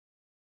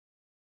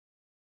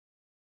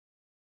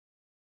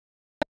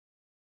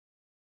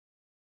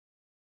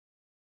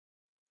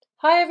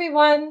Hi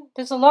everyone,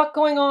 there's a lot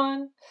going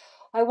on.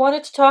 I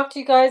wanted to talk to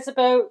you guys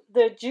about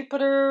the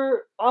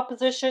Jupiter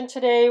opposition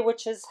today,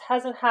 which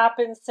hasn't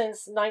happened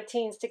since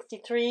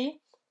 1963,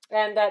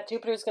 and that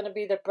Jupiter is going to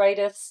be the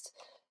brightest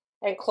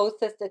and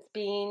closest it's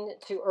been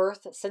to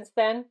Earth since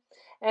then.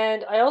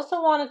 And I also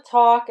want to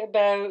talk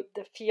about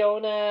the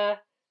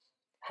Fiona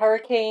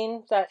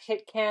hurricane that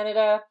hit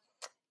Canada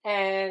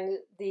and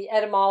the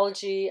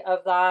etymology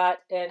of that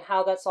and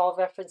how that's all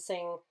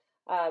referencing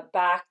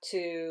back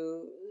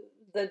to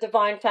the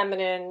divine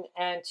feminine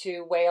and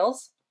to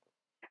Wales.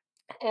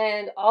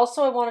 And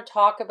also, I want to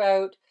talk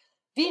about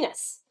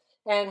Venus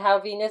and how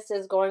Venus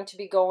is going to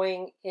be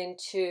going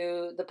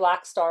into the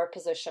black star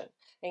position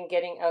and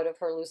getting out of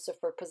her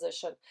Lucifer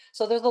position.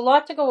 So there's a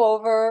lot to go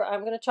over.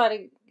 I'm going to try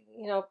to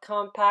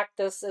compact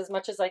this as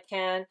much as I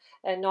can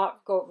and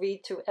not go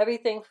read through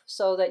everything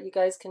so that you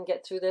guys can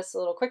get through this a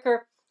little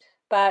quicker.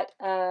 But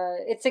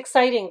it's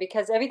exciting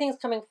because everything's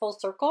coming full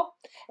circle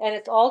and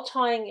it's all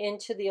tying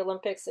into the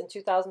Olympics in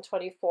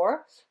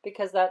 2024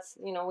 because that's,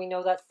 we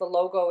know that's the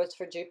logo is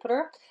for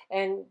Jupiter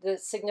and the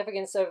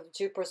significance of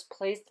Jupiter's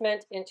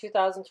placement in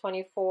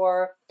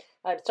 2024.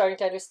 I'm starting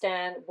to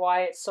understand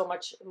why it's so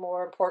much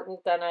more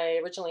important than I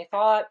originally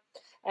thought.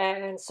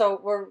 And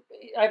so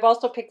I've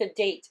also picked a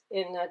date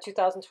in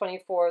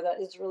 2024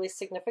 that is really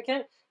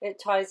significant. It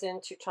ties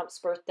into Trump's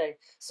birthday.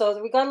 So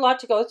we got a lot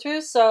to go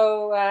through.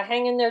 So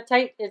hang in there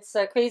tight. It's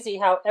crazy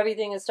how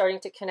everything is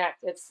starting to connect.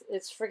 It's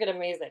friggin'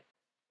 amazing.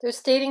 They're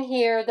stating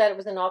here that it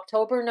was in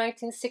October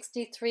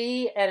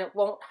 1963 and it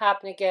won't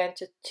happen again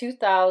to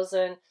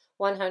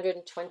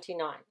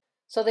 2129.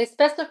 So they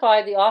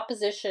specify the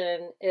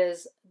opposition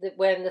is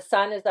when the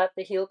sun is at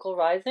the heliacal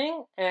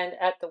rising and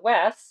at the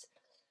west.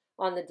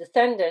 On the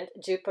descendant,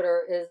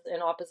 Jupiter is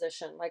in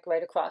opposition, like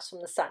right across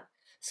from the sun.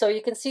 So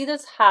you can see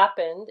this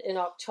happened in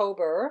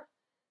October,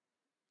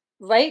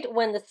 right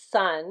when the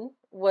sun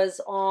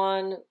was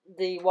on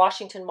the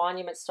Washington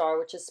Monument Star,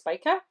 which is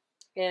Spica,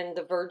 in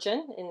the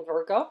Virgin, in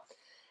Virgo.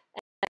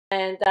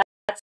 And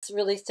that's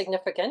really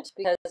significant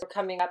because we're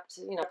coming up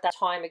to, at that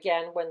time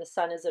again when the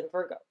sun is in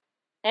Virgo.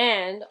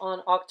 And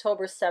on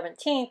October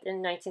 17th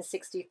in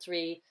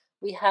 1963,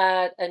 we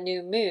had a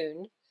new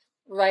moon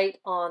right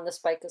on the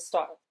Spica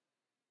star.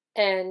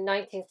 And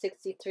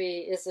 1963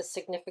 is a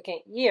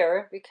significant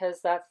year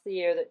because that's the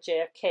year that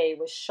JFK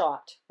was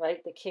shot,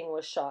 right? The king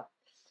was shot.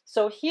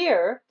 So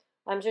here,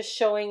 I'm just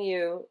showing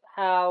you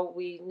how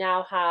we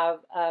now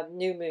have a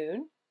new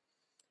moon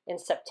in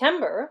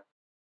September.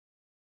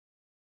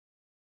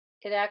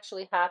 It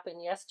actually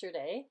happened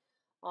yesterday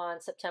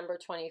on September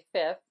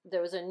 25th.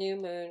 There was a new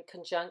moon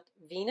conjunct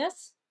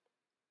Venus.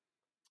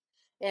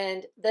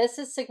 And this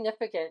is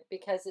significant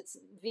because it's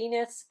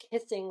Venus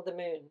kissing the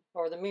moon,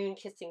 or the moon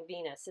kissing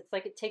Venus. It's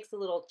like it takes a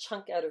little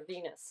chunk out of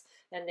Venus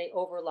and they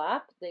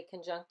overlap, they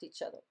conjunct each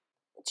other.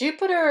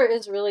 Jupiter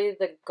is really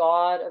the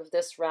god of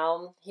this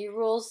realm. He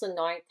rules the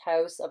ninth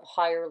house of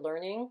higher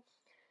learning.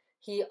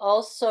 He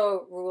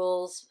also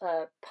rules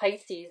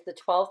Pisces, the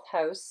 12th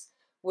house,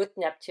 with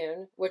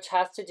Neptune, which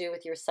has to do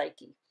with your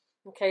psyche.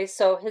 Okay,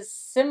 so his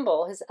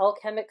symbol, his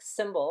alchemic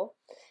symbol,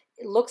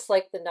 it looks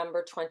like the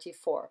number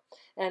 24.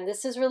 And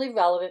this is really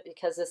relevant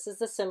because this is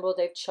the symbol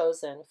they've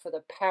chosen for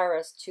the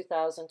Paris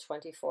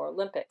 2024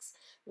 Olympics.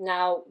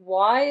 Now,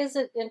 why is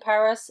it in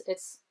Paris?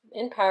 It's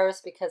in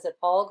Paris because it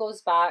all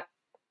goes back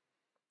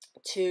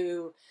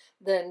to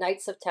the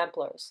Knights of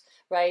Templars,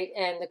 right?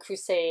 And the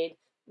Crusade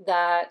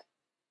that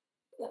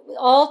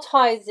all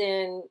ties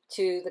in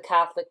to the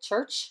Catholic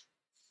Church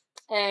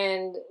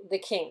and the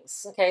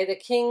kings. Okay, the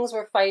kings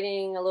were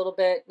fighting a little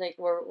bit, like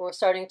we're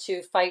starting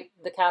to fight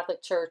the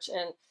Catholic Church,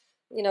 and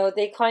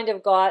they kind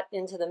of got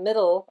into the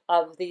middle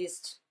of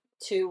these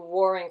two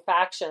warring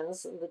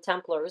factions, the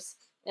Templars,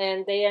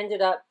 and they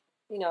ended up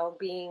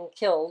being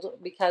killed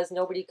because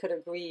nobody could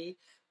agree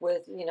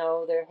with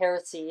their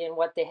heresy and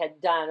what they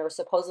had done or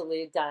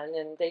supposedly done,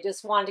 and they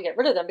just wanted to get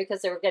rid of them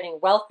because they were getting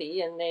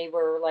wealthy and they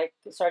were like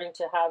starting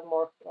to have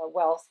more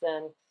wealth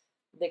than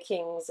the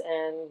kings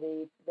and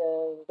the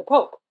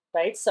Pope,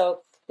 right?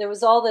 So there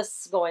was all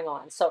this going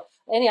on. So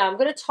anyhow, I'm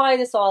going to tie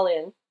this all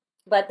in,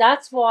 but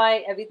that's why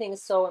everything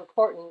is so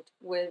important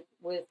with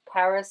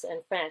Paris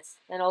and France.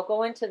 And I'll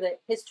go into the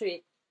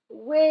history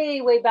way,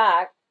 way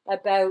back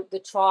about the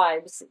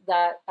tribes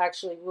that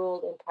actually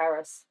ruled in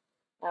Paris,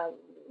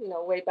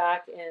 way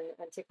back in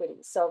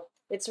antiquity. So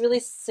it's really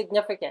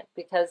significant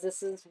because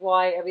this is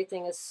why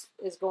everything is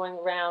going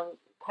around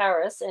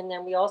Paris. And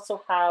then we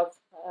also have,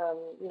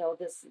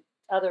 this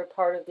other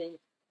part of the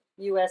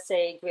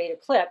USA Great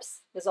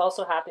Eclipse is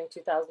also happening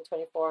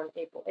 2024 on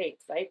April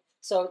 8th, right?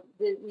 So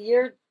the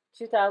year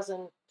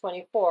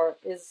 2024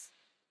 is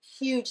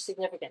huge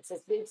significance.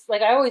 It's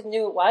like I always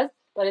knew it was,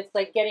 but it's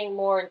like getting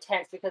more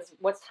intense because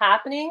what's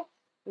happening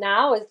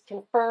now is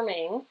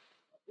confirming,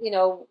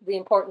 the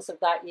importance of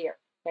that year.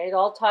 Okay? It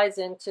all ties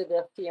into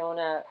the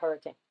Fiona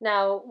hurricane.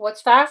 Now,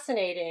 what's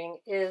fascinating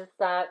is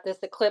that this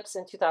eclipse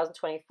in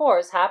 2024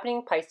 is happening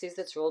in Pisces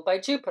that's ruled by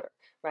Jupiter,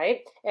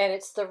 right? And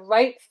it's the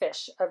right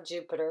fish of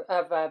Jupiter,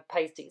 of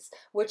Pisces,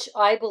 which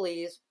I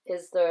believe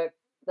is the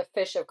the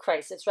fish of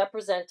Christ. It's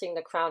representing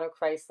the crown of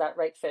Christ, that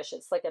right fish.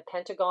 It's like a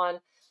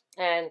pentagon,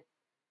 and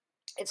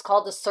it's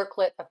called the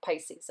circlet of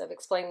Pisces. I've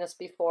explained this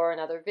before in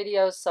other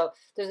videos. So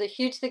there's a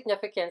huge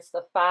significance,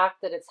 the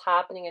fact that it's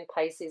happening in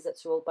Pisces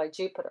that's ruled by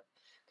Jupiter.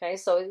 Okay,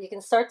 so you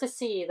can start to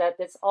see that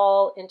it's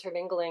all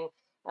intermingling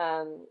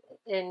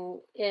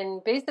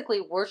in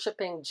basically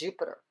worshiping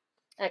Jupiter.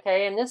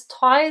 Okay, and this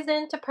ties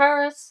into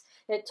Paris.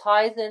 It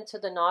ties into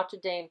the Notre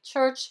Dame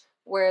Church,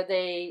 where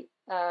they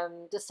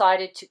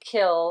decided to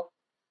kill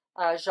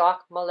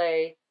Jacques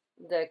Molay,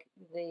 the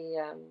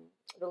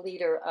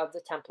leader of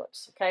the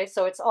Templars. Okay,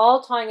 so it's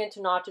all tying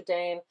into Notre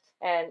Dame,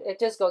 and it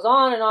just goes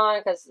on and on,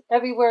 because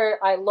everywhere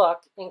I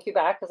look in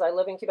Quebec, because I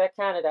live in Quebec,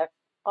 Canada,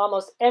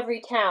 almost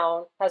every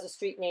town has a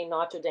street named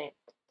Notre Dame,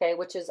 okay,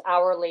 which is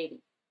Our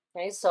Lady.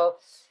 Okay, so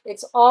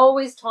it's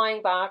always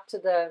tying back to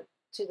the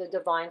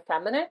divine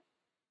feminine,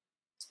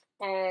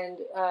 and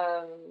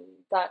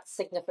that's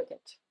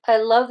significant. I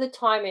love the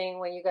timing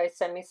when you guys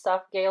send me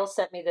stuff. Gail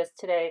sent me this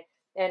today,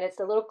 and it's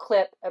a little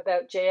clip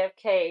about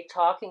JFK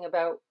talking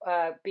about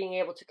being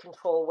able to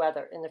control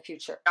weather in the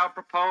future. I'll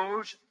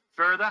propose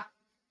further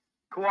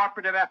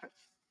cooperative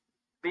efforts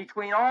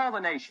between all the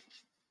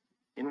nations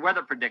in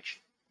weather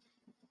prediction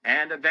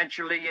and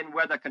eventually in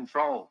weather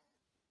control.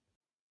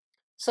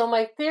 So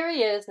my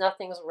theory is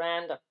nothing's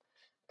random.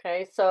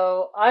 Okay,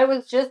 so I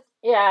was just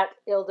at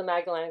Ile de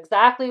Magdalene,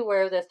 exactly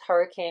where this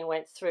hurricane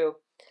went through.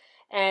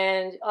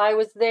 And I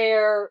was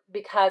there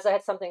because I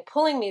had something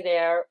pulling me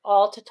there,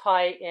 all to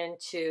tie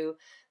into,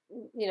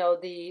 you know,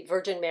 the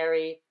Virgin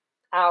Mary,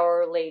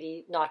 Our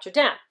Lady, Notre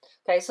Dame.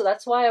 Okay, so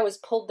that's why I was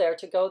pulled there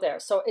to go there.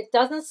 So it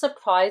doesn't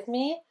surprise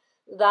me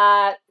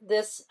that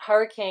this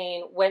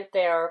hurricane went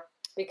there,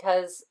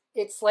 because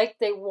it's like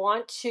they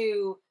want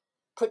to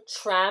put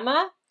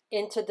trauma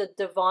into the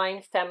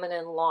divine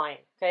feminine line,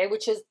 okay,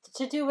 which is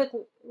to do with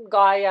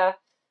Gaia,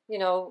 you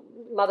know,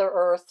 Mother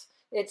Earth.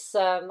 It's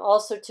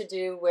also to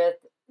do with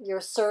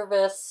your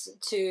service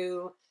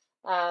to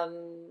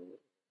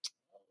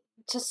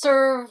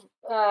serve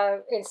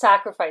and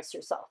sacrifice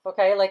yourself,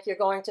 okay? Like you're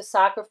going to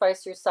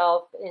sacrifice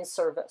yourself in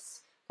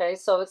service, okay?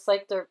 So it's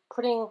like they're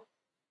putting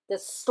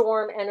this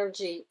storm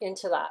energy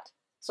into that.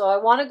 So I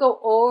want to go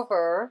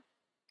over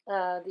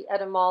the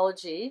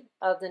etymology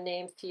of the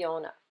name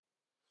Fiona.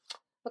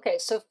 Okay,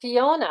 so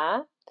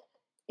Fiona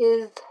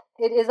is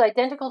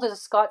identical to the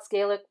Scots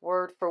Gaelic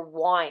word for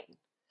wine,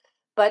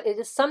 but it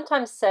is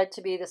sometimes said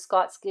to be the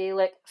Scots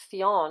Gaelic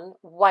Fionn,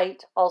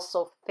 white,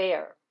 also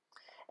fair.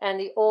 And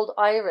the Old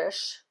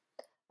Irish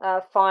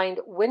find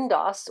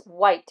Windos,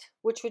 white,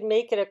 which would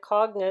make it a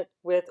cognate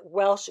with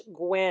Welsh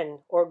Gwen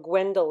or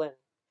Gwendolyn.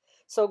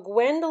 So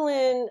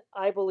Gwendolyn,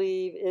 I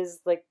believe, is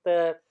like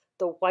the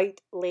white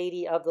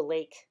lady of the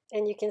lake.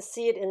 And you can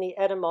see it in the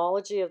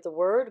etymology of the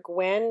word.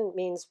 Gwen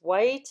means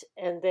white,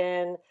 and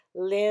then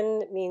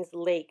Lynn means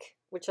lake,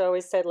 which I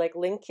always said, like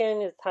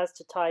Lincoln, it has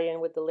to tie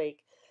in with the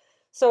lake.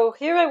 So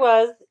here I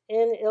was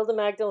in Ile de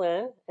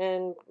Magdalene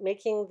and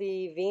making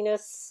the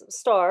Venus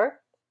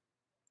star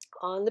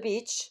on the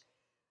beach,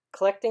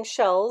 collecting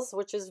shells,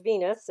 which is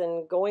Venus,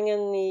 and going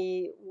in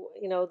the,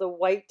 you know, the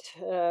white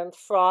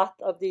froth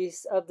of the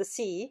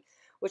sea,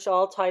 which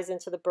all ties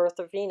into the birth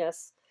of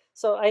Venus.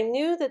 So I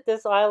knew that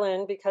this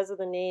island, because of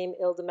the name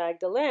Ile de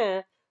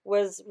Magdalene,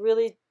 was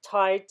really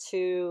tied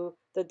to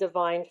the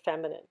divine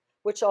feminine,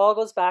 which all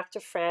goes back to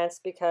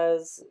France,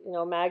 because, you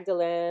know,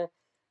 Magdalene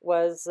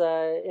was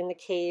in the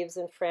caves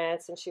in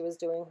France, and she was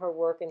doing her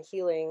work and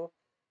healing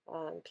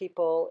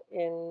people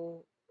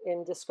in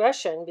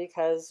discretion,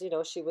 because, you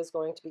know, she was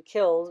going to be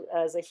killed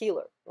as a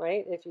healer,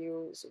 right? If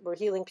you were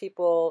healing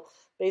people,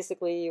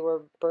 basically you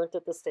were burnt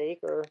at the stake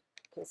or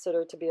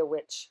considered to be a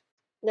witch.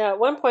 Now, at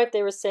one point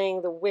they were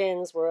saying the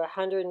winds were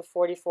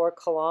 144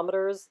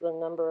 kilometers. The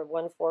number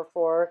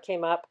 144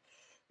 came up.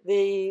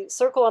 The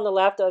circle on the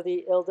left of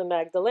the Ile de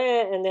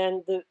Magdalene, and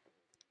then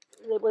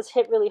it was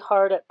hit really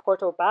hard at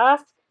Porto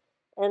Basque.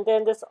 And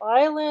then this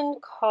island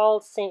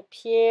called Saint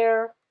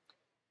Pierre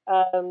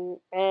and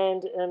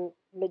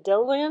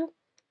Medellin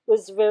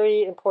was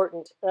very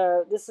important.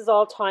 This is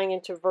all tying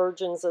into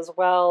virgins as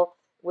well,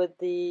 with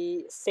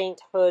the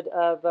sainthood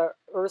of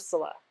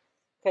Ursula.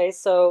 Okay,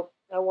 so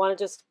I want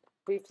to just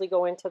briefly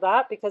go into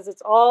that, because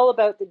it's all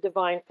about the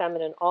divine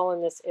feminine, all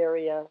in this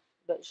area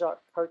that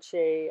Jacques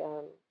Cartier,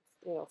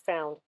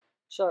 found.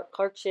 Jacques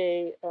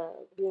Cartier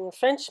being a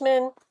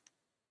Frenchman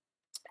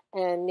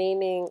and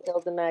naming Ile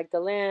de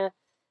Magdalene,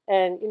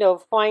 and, you know,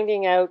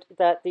 finding out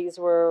that these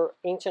were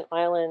ancient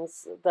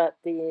islands, that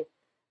the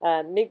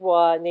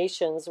Mi'kmaq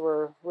nations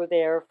were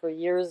there for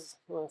years,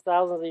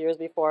 thousands of years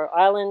before.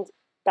 Island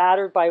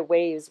battered by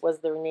waves was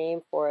their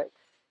name for it.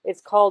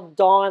 It's called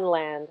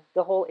Dawnland.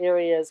 The whole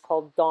area is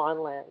called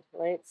Dawnland,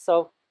 right?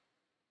 So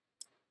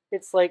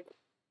it's like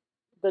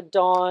the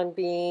dawn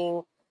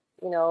being,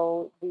 you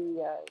know,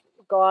 the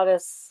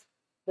goddess,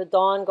 the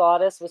dawn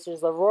goddess, which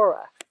is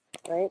Aurora,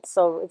 right?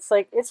 So it's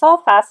like, it's all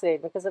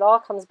fascinating, because it all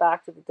comes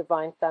back to the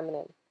divine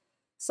feminine.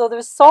 So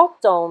there's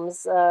salt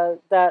domes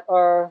that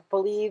are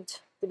believed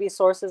to be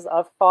sources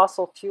of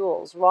fossil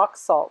fuels. Rock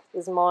salt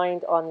is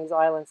mined on these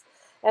islands.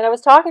 And I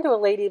was talking to a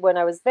lady when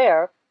I was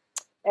there,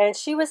 and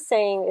she was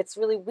saying it's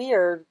really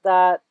weird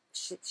that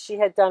she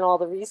had done all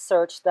the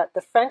research that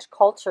the French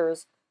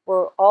cultures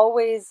were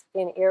always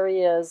in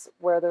areas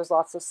where there's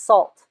lots of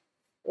salt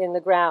in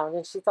the ground.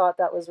 And she thought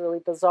that was really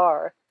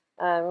bizarre.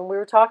 And we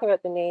were talking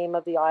about the name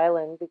of the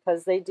island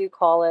because they do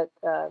call it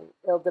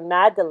Ile de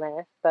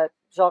Madeleine, but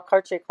Jacques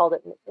Cartier called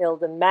it Ile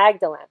de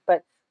Magdalene.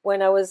 But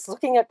when I was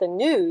looking at the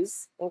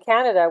news in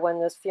Canada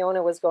when this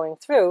Fiona was going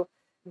through,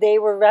 they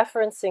were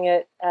referencing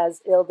it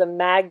as Ile de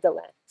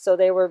Magdalene. So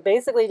they were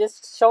basically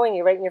just showing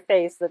you right in your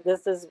face that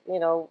this is,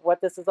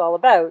 what this is all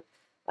about,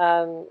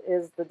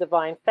 is the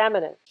divine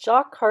feminine.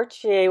 Jacques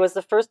Cartier was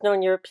the first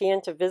known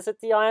European to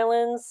visit the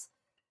islands.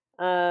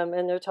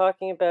 And they're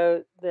talking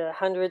about the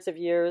hundreds of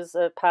years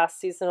of past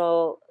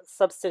seasonal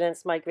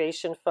subsistence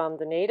migration from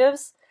the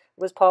natives.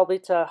 It was probably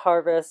to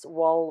harvest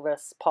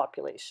walrus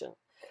population.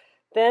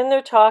 Then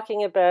they're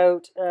talking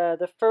about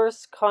the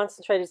first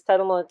concentrated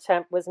settlement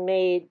attempt was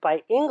made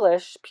by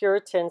English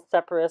Puritan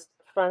separatist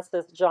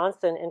Francis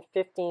Johnson in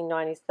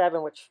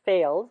 1597, which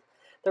failed.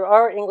 There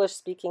are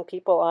English-speaking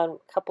people on a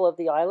couple of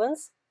the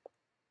islands.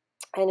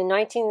 And in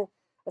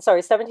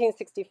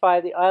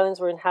 1765, the islands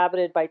were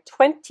inhabited by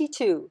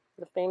 22,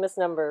 the famous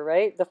number,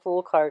 right? The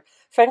Fool card,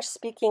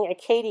 French-speaking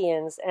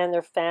Acadians and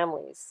their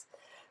families.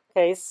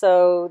 Okay,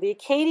 so the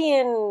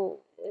Acadian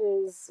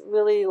is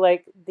really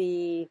like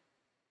the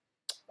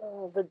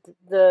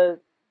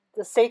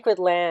sacred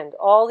land.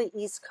 All the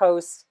East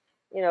Coast,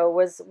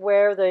 was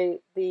where the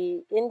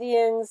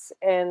Indians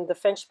and the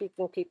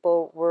French-speaking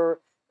people were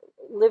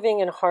living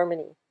in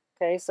harmony.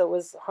 Okay, so it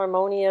was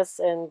harmonious,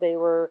 and they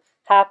were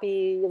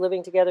happy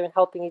living together and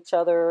helping each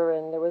other,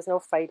 and there was no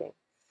fighting.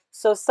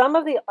 So some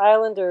of the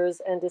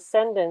islanders and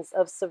descendants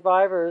of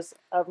survivors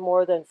of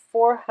more than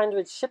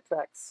 400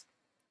 shipwrecks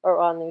are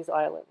on these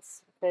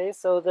islands. Okay,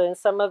 so then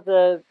some of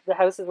the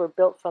houses were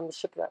built from the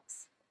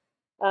shipwrecks.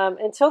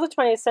 Until the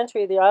 20th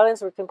century, the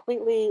islands were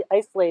completely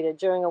isolated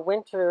during a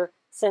winter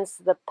since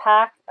the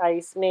pack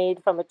ice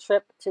made from a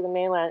trip to the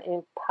mainland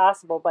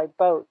impassable by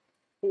boat.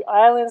 The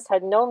islands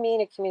had no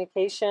means of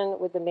communication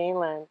with the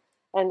mainland.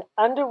 An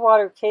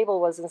underwater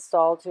cable was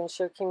installed to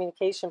ensure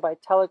communication by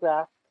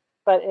telegraph,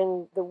 but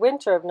in the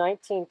winter of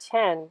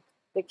 1910,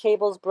 the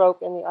cables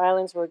broke and the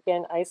islands were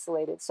again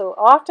isolated. So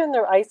often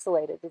they're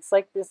isolated. It's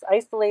like this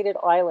isolated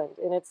island,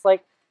 and it's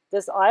like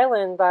this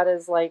island that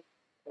is like,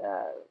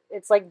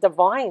 it's like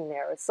divine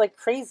there. It's like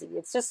crazy.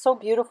 It's just so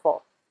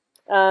beautiful.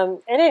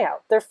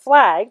 Anyhow, their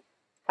flag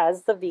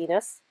has the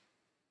Venus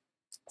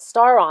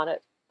star on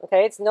it.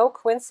 Okay, it's no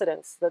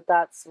coincidence that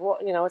that's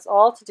what, it's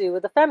all to do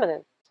with the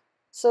feminine.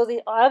 So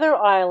the other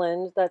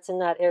island that's in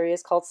that area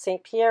is called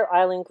St. Pierre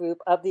Island Group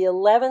of the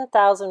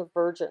 11,000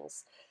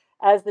 Virgins,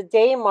 as the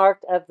day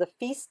marked of the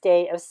feast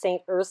day of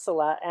St.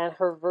 Ursula and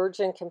her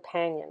virgin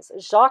companions.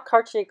 Jacques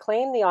Cartier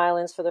claimed the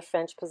islands for the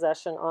French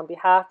possession on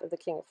behalf of the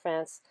King of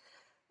France,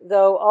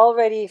 though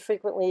already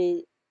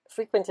frequently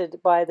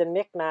frequented by the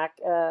Micmac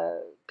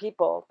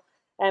people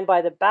and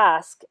by the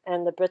Basque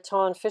and the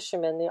Breton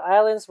fishermen. The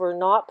islands were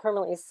not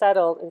permanently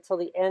settled until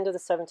the end of the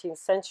 17th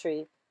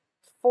century.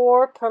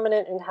 4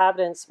 permanent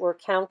inhabitants were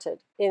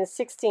counted in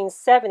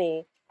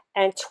 1670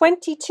 and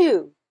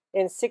 22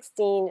 in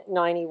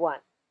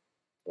 1691.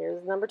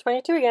 There's number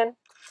 22 again.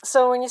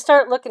 So when you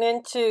start looking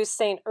into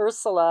St.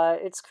 Ursula,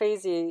 it's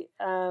crazy.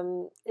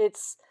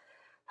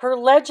 Her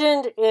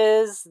legend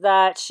is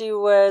that she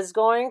was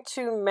going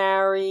to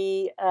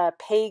marry a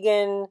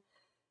pagan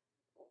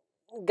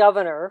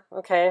governor.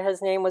 Okay, his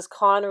name was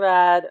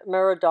Conrad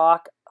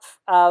Muradoc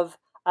of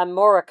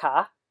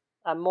Amorica,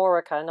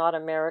 not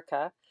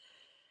America.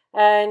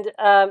 And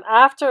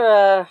after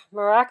a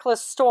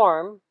miraculous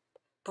storm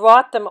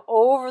brought them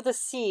over the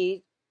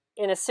sea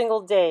in a single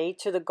day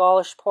to the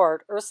Gaulish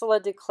port, Ursula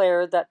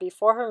declared that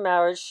before her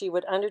marriage she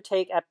would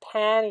undertake a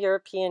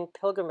pan-European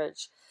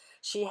pilgrimage.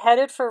 She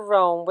headed for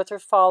Rome with her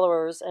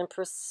followers and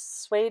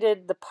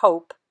persuaded the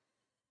Pope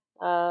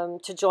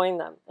to join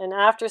them. And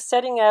after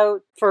setting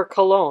out for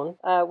Cologne,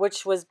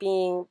 which was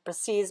being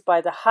besieged by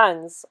the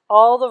Huns,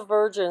 all the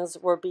virgins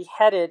were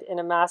beheaded in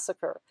a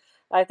massacre.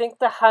 I think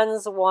the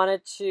Huns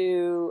wanted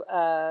to,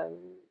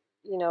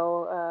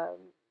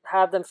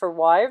 have them for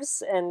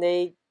wives, and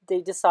they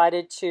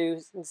decided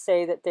to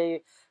say that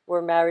they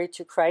were married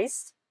to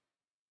Christ,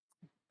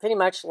 pretty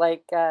much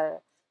like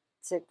Tecawitha,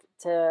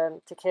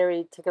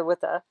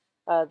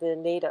 the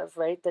native,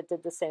 right, that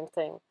did the same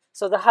thing.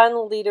 So the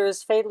Hun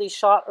leaders fatally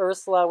shot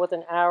Ursula with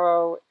an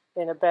arrow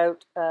in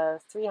about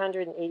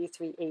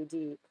 383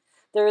 AD.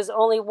 There is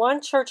only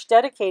one church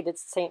dedicated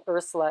to St.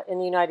 Ursula in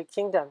the United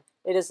Kingdom.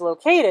 It is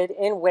located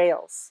in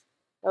Wales.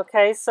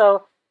 Okay,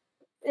 so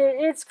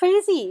it's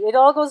crazy. It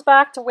all goes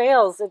back to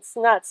Wales. It's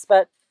nuts.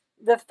 But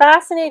the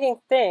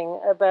fascinating thing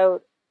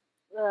about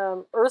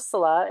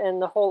Ursula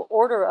and the whole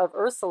order of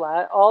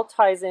Ursula all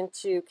ties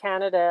into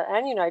Canada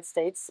and United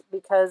States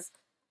because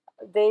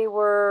they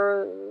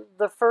were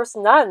the first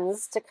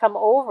nuns to come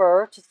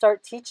over to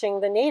start teaching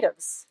the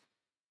natives.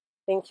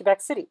 in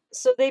Quebec City.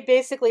 So they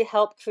basically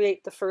helped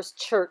create the first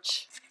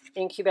church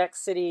in Quebec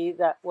City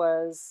that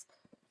was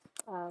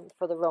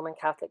for the Roman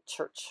Catholic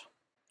Church.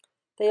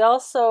 They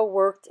also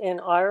worked in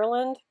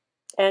Ireland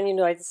and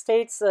United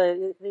States.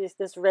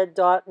 This red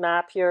dot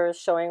map here is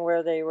showing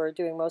where they were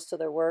doing most of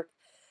their work.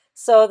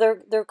 So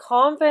their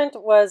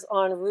convent was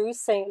on Rue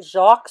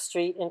Saint-Jacques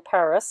Street in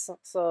Paris.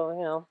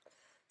 So,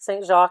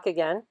 Saint-Jacques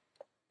again,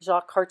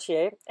 Jacques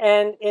Cartier.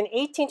 And in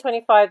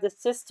 1825, the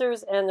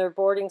sisters and their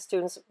boarding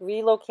students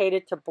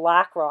relocated to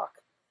Black Rock.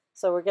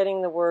 So we're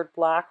getting the word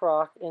Black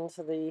Rock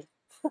into the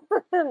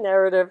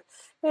narrative.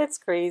 It's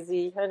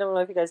crazy. I don't know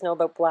if you guys know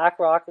about Black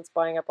Rock. It's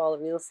buying up all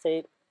the real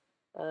estate.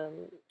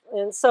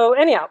 And so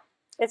anyhow,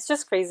 it's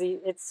just crazy.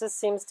 It just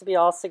seems to be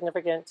all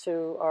significant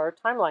to our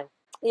timeline.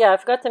 Yeah, I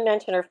forgot to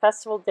mention her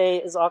festival day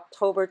is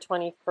October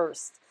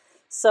 21st.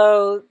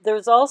 So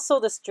there's also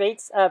the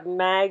Straits of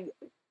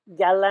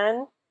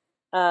Magellan,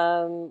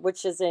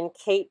 which is in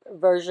Cape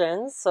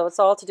Virgins. So it's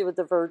all to do with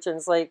the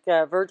Virgins, like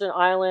Virgin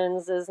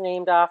Islands is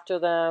named after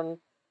them.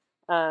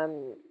 I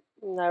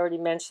already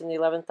mentioned the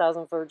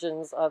 11,000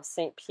 Virgins of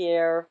St.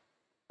 Pierre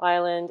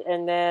Island,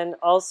 and then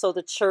also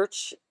the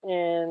church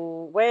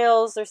in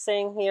Wales, they're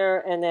saying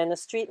here, and then a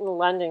street in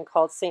London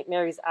called St.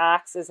 Mary's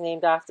Axe is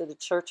named after the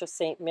Church of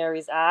St.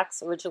 Mary's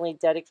Axe, originally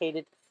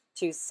dedicated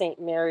to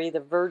St. Mary the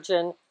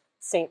Virgin,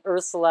 St.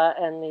 Ursula,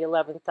 and the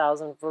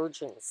 11,000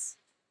 Virgins.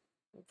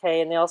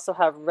 Okay, and they also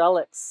have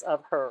relics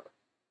of her.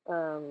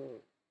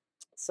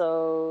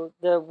 So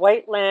the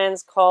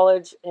Whitelands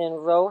College in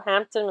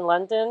Roehampton,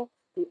 London,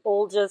 the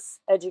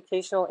oldest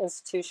educational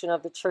institution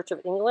of the Church of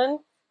England,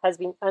 has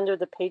been under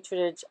the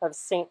patronage of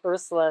St.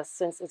 Ursula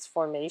since its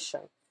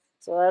formation.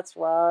 So that's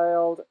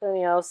wild.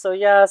 Anyhow, so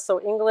yeah,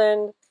 so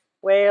England,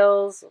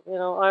 Wales,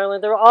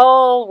 Ireland, they're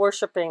all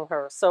worshiping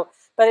her. So,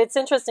 but it's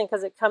interesting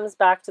because it comes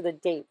back to the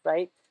date,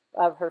 right,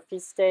 of her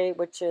feast day,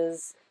 which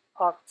is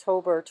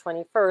October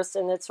 21st,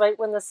 and it's right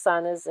when the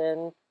sun is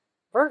in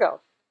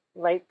Virgo,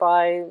 right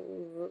by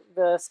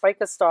the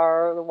Spica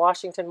star, the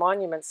Washington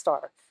Monument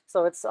star.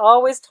 So it's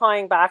always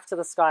tying back to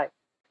the sky.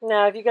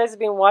 Now, if you guys have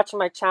been watching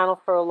my channel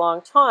for a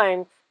long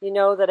time, you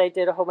know that I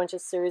did a whole bunch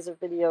of series of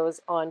videos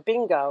on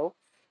bingo,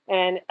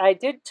 and I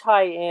did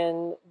tie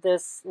in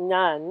this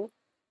nun.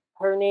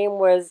 Her name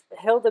was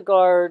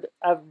Hildegard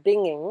of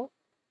Bingen,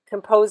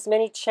 composed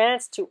many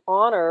chants to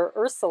honor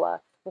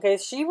Ursula. Okay,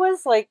 she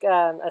was like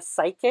a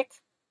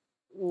psychic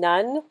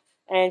nun,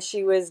 and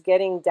she was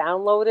getting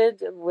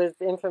downloaded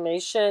with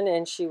information,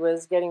 and she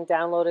was getting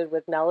downloaded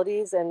with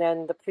melodies, and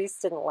then the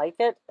priests didn't like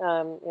it,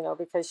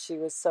 because she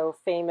was so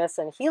famous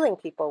and healing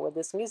people with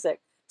this music.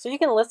 So you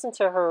can listen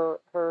to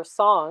her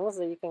songs.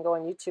 You can go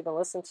on YouTube and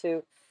listen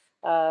to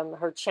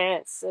her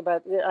chants.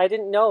 But I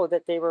didn't know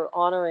that they were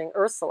honoring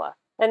Ursula.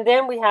 And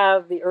then we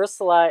have the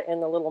Ursula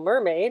in The Little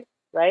Mermaid,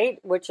 right,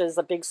 which is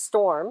a big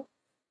storm,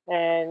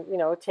 and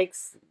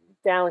takes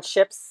down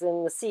ships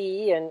in the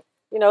sea, and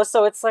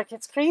so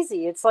it's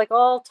crazy. It's like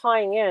all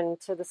tying in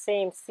to the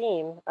same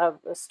theme of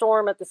a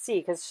storm at the sea,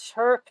 because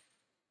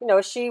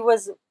she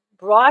was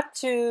brought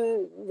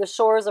to the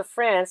shores of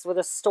France with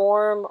a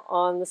storm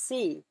on the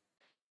sea.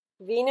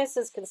 Venus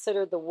is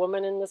considered the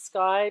woman in the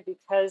sky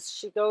because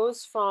she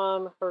goes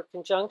from her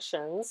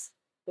conjunctions,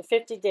 the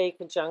 50-day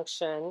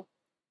conjunction,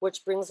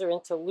 which brings her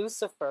into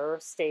Lucifer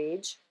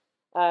stage,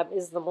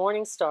 is the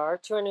morning star.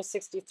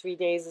 263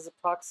 days is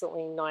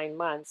approximately 9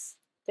 months.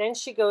 Then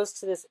she goes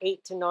to this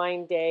 8 to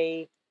 9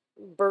 day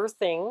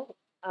birthing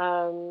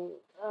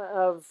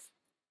of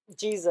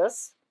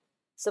Jesus,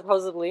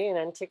 supposedly in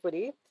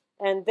antiquity.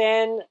 And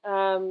then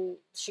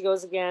she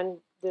goes again,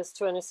 this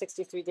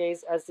 263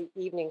 days, as the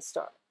evening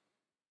star.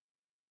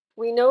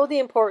 We know the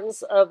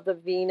importance of the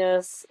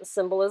Venus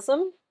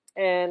symbolism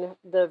and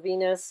the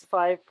Venus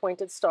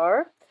 5-pointed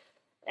star,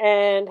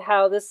 and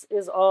how this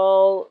is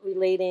all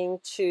relating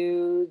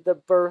to the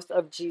birth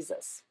of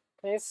Jesus.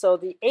 Okay, so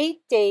the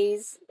 8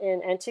 days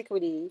in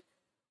antiquity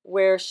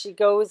where she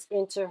goes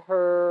into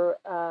her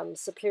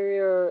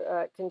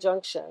superior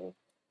conjunction,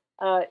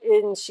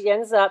 and she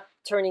ends up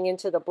turning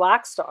into the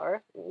black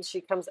star. She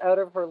comes out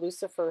of her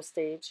Lucifer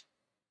stage.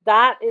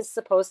 That is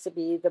supposed to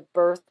be the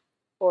birth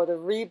or the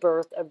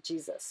rebirth of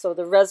Jesus, so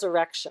the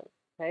resurrection.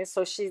 Okay,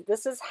 so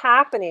this is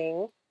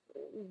happening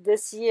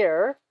this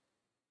year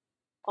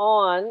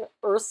on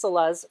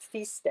Ursula's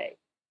feast day.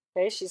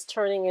 Okay, she's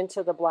turning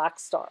into the black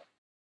star.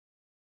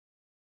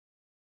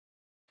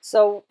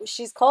 So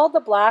she's called the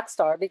black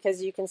star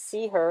because you can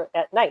see her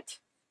at night.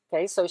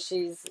 Okay, so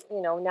she's,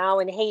 now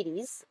in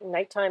Hades.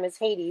 Nighttime is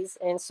Hades.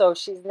 And so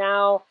she's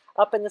now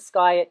up in the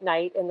sky at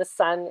night and the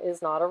sun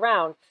is not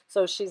around.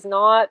 So she's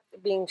not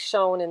being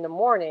shown in the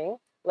morning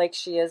like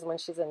she is when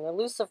she's in the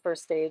Lucifer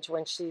stage,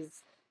 when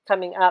she's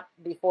coming up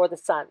before the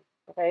sun.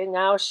 Okay,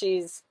 now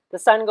the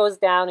sun goes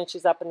down and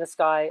she's up in the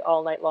sky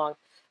all night long.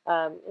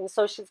 And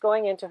so she's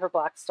going into her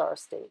black star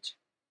stage.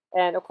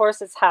 And of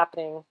course it's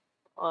happening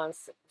on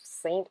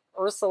St.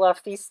 Ursula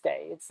feast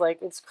day.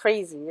 It's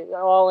crazy.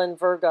 All in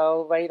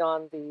Virgo, right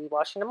on the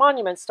Washington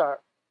Monument star,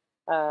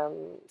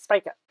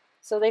 Spica.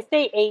 So they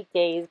say 8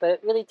 days, but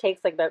it really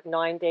takes like about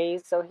 9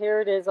 days. So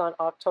here it is on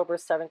October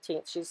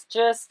 17th. She's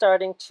just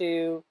starting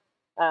to,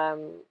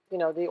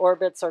 the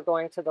orbits are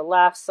going to the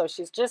left. So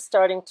she's just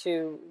starting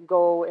to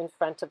go in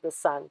front of the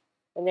sun.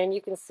 And then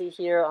you can see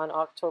here on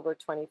October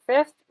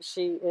 25th,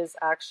 she is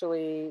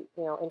actually,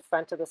 in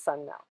front of the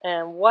sun now.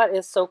 And what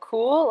is so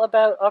cool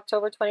about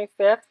October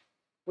 25th,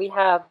 we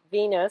have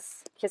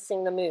Venus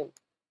kissing the moon.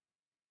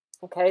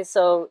 Okay,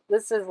 so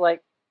this is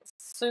like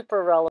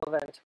super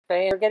relevant.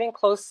 Okay, we're getting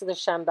close to the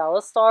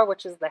Shambhala star,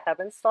 which is the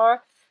heaven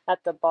star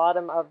at the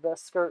bottom of the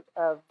skirt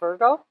of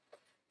Virgo.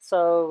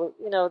 So,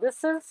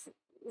 this is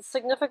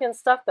significant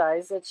stuff,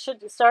 guys. It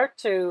should start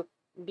to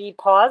be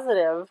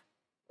positive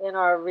in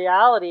our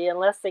reality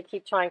unless they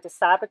keep trying to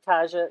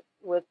sabotage it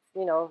with,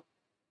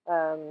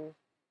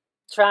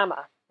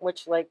 trauma,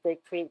 which like they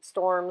create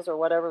storms or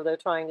whatever they're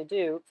trying to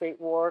do, create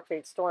war,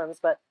 create storms.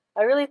 But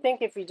I really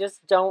think if you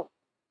just don't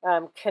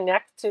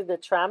connect to the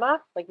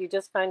trauma, like you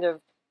just kind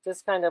of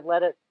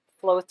let it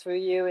flow through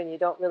you, and you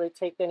don't really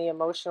take any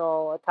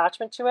emotional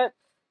attachment to it,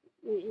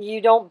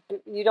 you don't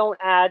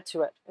add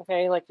to it.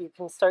 Okay, like you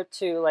can start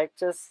to like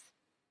just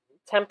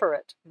temper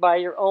it by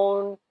your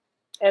own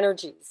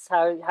energies,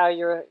 how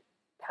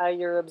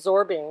you're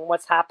absorbing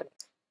what's happening.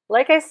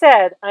 Like I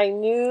said, I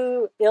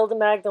knew Ilde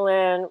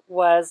Magdalene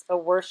was a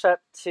worship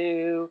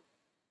to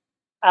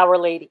Our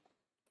Lady.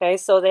 Okay,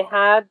 so they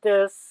had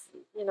this,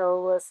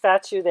 a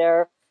statue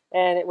there,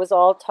 and it was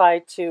all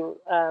tied to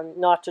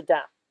Notre Dame.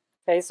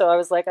 Okay, so I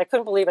was like, I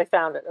couldn't believe I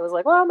found it. I was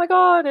like, oh my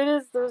God, it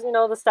is, there's,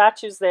 the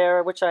statues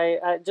there, which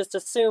I just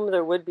assumed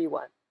there would be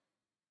one.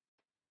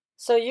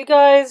 So you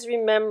guys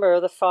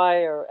remember the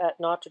fire at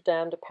Notre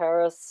Dame de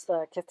Paris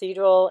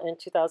Cathedral in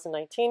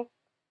 2019?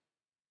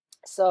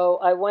 So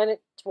I wanted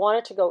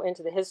to go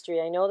into the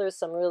history. I know there's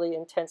some really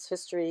intense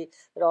history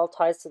that all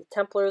ties to the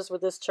Templars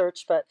with this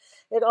church, but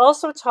it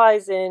also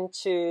ties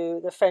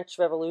into the French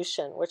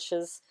Revolution, which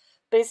is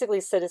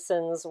basically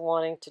citizens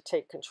wanting to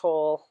take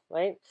control,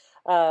 right,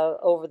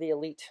 over the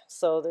elite.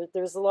 So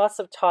there's lots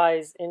of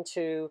ties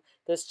into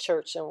this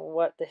church and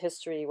what the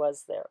history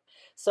was there.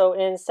 So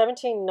in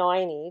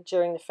 1790,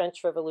 during the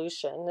French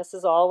Revolution, this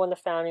is all when the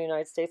founding of the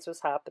United States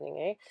was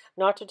happening,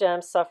 Notre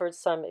Dame suffered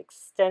some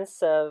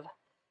extensive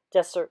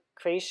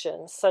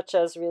desecration, such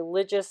as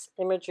religious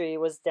imagery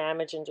was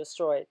damaged and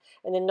destroyed.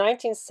 In the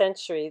 19th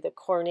century, the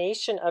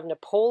coronation of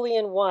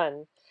Napoleon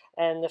I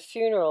and the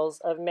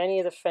funerals of many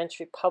of the French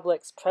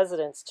Republic's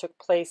presidents took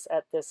place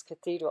at this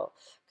cathedral.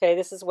 Okay,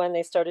 this is when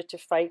they started to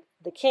fight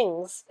the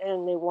kings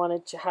and they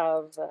wanted to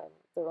have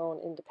their own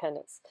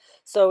independence.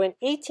 So in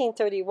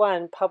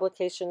 1831,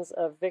 publications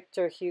of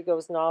Victor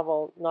Hugo's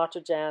novel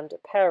Notre Dame de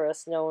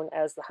Paris, known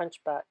as The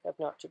Hunchback of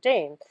Notre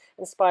Dame,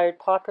 inspired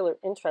popular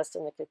interest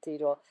in the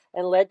cathedral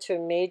and led to a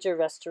major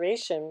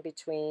restoration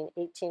between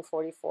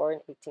 1844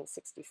 and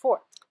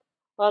 1864.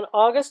 On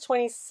August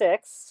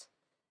 26,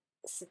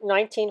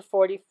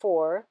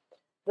 1944,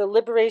 the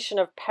liberation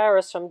of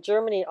Paris from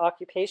German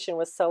occupation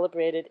was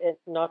celebrated at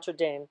Notre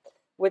Dame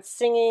with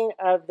singing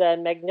of the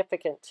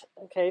Magnificat.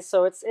 Okay,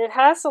 so it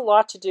has a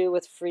lot to do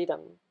with freedom.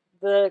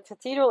 The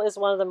cathedral is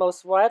one of the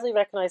most widely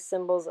recognized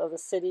symbols of the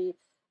city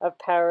of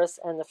Paris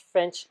and the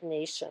French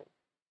nation.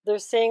 They're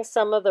saying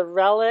some of the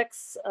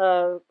relics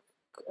of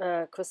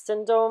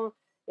Christendom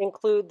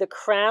include the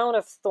crown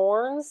of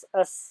thorns,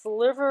 a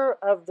sliver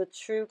of the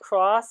true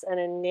cross, and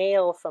a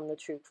nail from the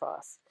true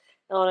cross.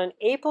 On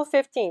April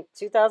 15,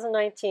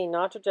 2019,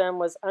 Notre Dame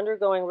was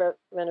undergoing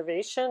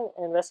renovation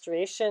and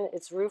restoration.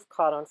 Its roof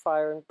caught on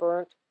fire and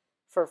burnt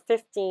for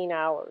 15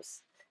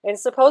 hours. And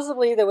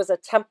supposedly there was a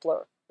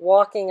Templar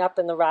walking up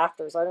in the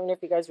rafters. I don't know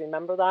if you guys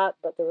remember that,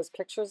 but there was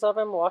pictures of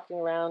him walking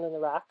around in the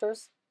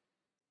rafters.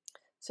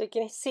 So you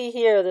can see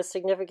here the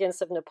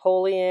significance of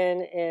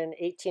Napoleon in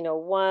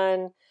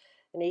 1801.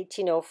 In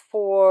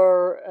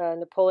 1804,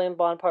 Napoleon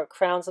Bonaparte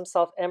crowns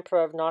himself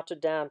Emperor of Notre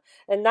Dame.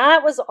 And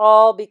that was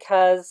all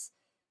because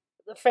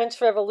the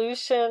French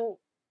Revolution,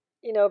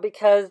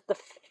 because the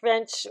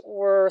French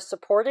were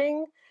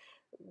supporting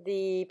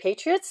the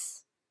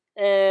Patriots,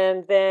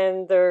 and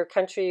then their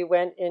country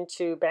went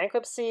into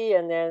bankruptcy,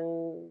 and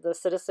then the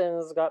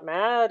citizens got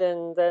mad,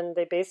 and then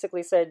they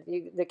basically said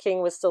the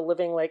king was still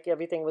living like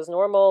everything was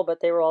normal,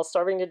 but they were all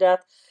starving to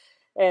death.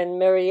 And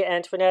Marie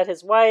Antoinette,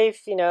 his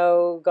wife,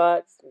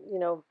 got,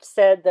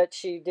 said that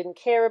she didn't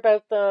care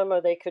about them, or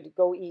they could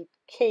go eat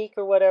cake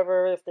or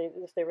whatever if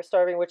they were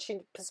starving, which she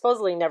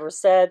supposedly never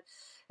said.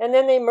 And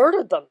then they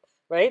murdered them,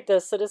 right? The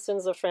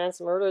citizens of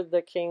France murdered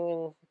the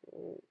king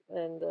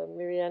and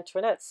Marie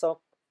Antoinette. So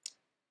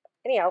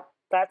anyhow,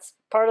 that's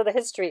part of the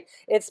history.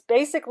 It's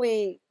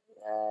basically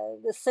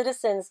the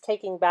citizens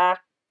taking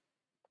back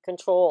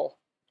control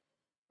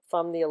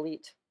from the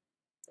elite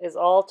is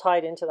all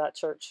tied into that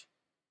church.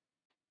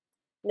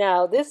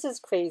 Now, this is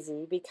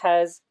crazy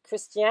because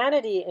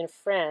Christianity in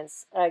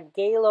France, a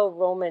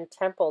Gallo-Roman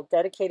temple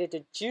dedicated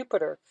to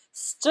Jupiter,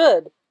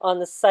 stood on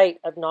the site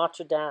of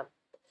Notre Dame.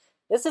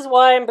 This is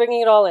why I'm bringing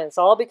it all in. It's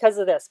all because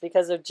of this,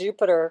 because of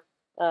Jupiter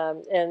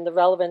and the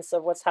relevance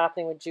of what's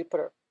happening with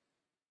Jupiter.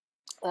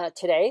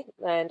 today,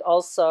 and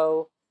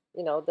also,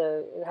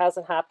 it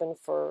hasn't happened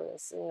for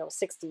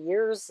 60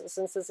 years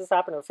since this has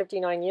happened, or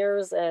 59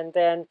 years, and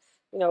then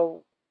you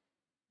know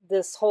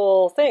this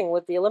whole thing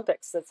with the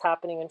Olympics that's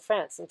happening in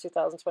France in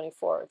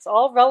 2024. It's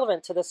all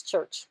relevant to this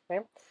church.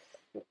 Okay?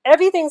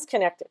 Everything's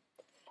connected.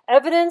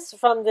 Evidence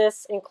from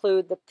this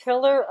include the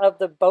Pillar of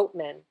the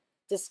Boatmen,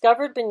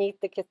 discovered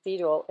beneath the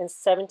cathedral in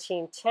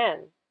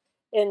 1710.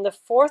 In the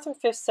 4th and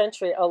 5th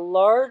century, a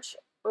large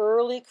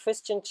early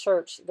Christian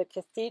church, the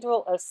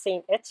Cathedral of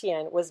Saint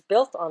Etienne, was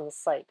built on the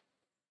site,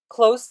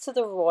 close to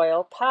the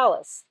royal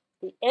palace.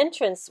 The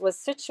entrance was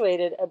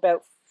situated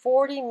about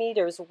 40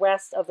 meters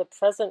west of the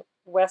present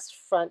west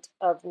front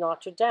of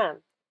Notre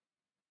Dame.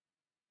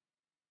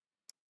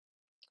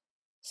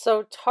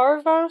 So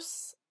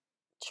Tarvos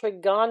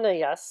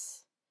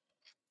Trigonius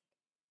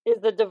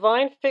is the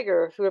divine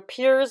figure who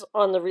appears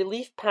on the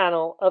relief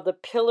panel of the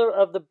Pillar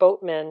of the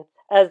Boatmen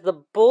as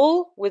the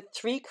bull with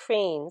 3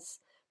 cranes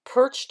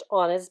perched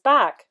on his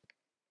back.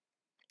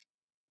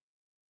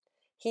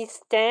 He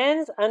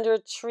stands under a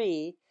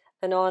tree,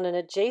 and on an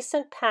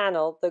adjacent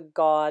panel, the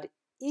god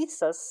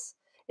Isis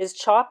is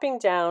chopping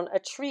down a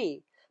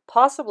tree,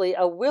 possibly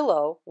a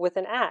willow, with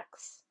an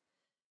axe.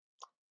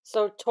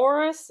 So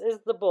Taurus is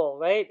the bull,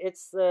 right?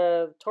 It's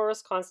the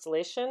Taurus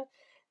constellation,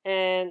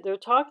 and they're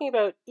talking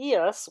about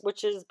Eos,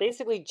 which is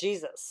basically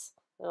Jesus.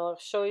 And I'll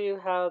show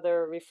you how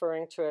they're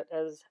referring to it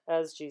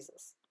as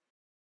Jesus.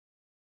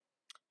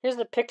 Here's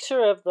a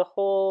picture of the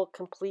whole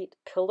complete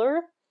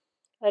pillar.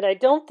 And I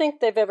don't think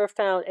they've ever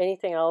found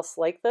anything else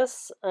like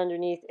this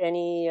underneath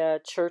any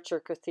church or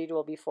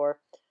cathedral before.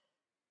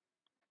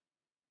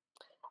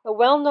 A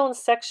well-known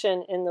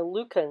section in the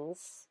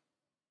Lucans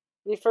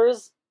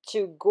refers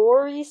to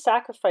gory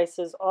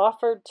sacrifices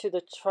offered to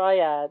the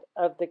triad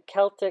of the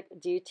Celtic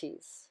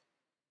deities,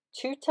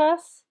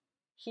 Tutas,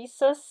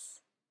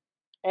 Hesus,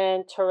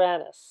 and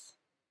Tyrannus.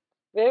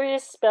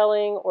 Various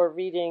spelling or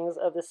readings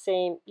of the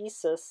same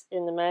Isis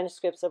in the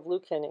manuscripts of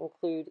Lucan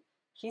include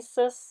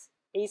Hesus,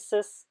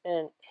 Asus,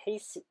 and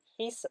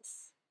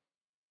Hesus.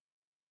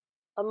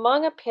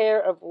 Among a pair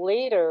of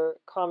later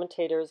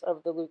commentators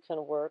of the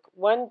Lucan work,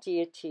 one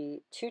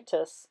deity,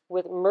 Tutus,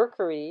 with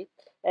Mercury,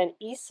 and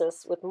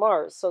Isis with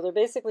Mars. So they're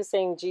basically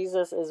saying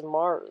Jesus is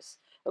Mars.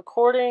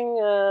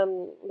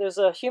 There's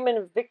a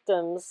human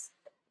victims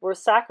were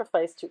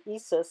sacrificed to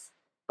Isis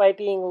by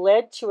being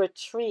led to a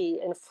tree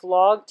and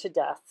flogged to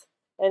death.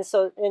 And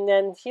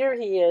then here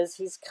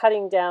he's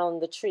cutting down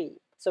the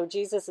tree. So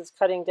Jesus is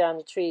cutting down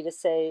the tree to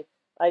say,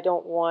 I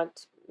don't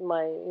want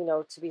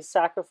to be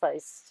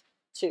sacrificed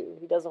to.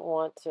 He doesn't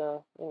want,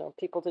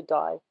 people to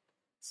die.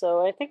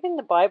 So I think in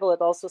the Bible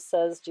it also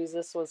says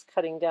Jesus was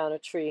cutting down a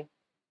tree.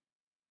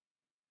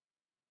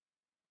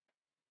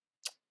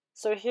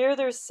 So here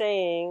they're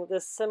saying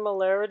the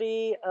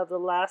similarity of the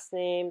last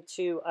name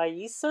to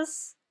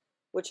Iesus,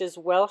 which is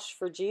Welsh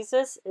for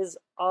Jesus, is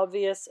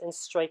obvious and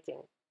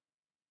striking.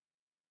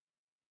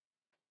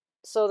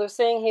 So they're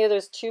saying here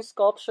there's 2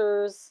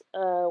 sculptures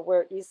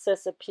where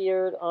Isis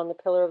appeared on the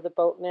Pillar of the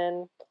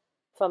Boatmen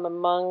from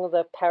among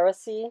the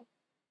Parisii,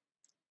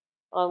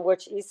 on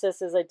which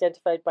Isis is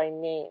identified by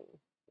name.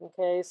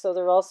 Okay, so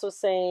they're also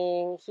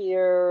saying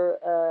here,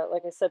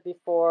 like I said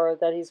before,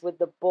 that he's with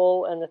the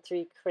bull and the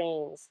 3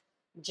 cranes.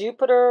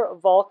 Jupiter,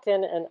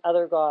 Vulcan, and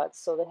other gods.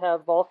 So they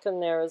have Vulcan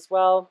there as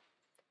well.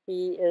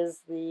 He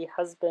is the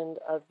husband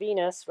of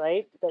Venus,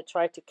 right, that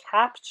tried to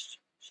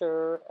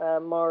capture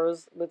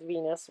Mars with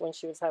Venus when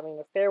she was having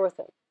an affair with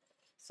him.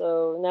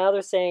 So now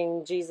they're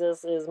saying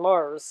Jesus is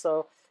Mars.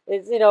 So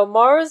it's,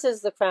 Mars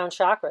is the crown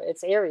chakra.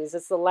 It's Aries.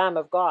 It's the Lamb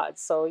of God.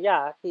 So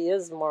yeah, he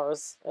is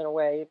Mars in a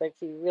way. Like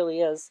he really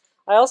is.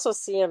 I also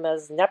see him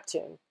as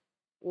Neptune.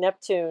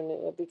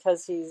 Neptune,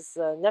 because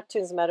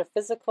Neptune's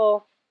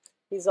metaphysical.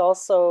 He's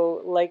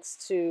also likes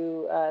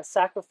to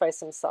sacrifice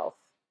himself,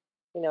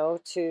 for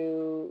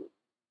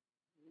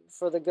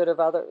the good of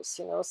others,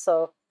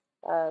 So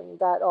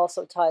that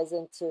also ties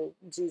into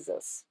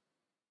Jesus.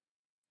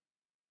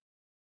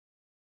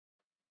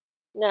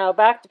 Now,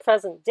 back to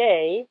present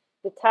day,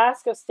 the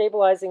task of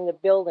stabilizing the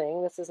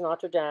building, this is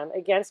Notre Dame,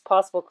 against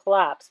possible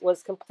collapse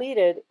was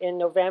completed in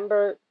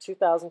November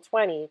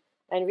 2020,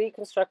 and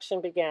reconstruction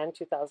began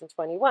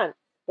 2021.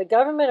 The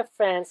government of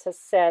France has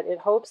said it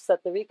hopes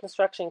that the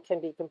reconstruction can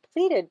be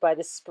completed by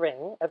the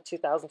spring of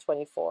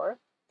 2024,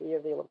 the year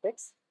of the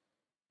Olympics,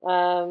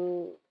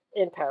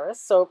 in Paris.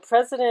 So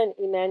President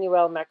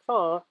Emmanuel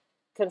Macron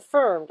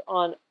confirmed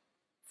on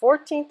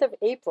 14th of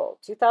April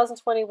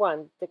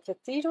 2021, the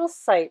cathedral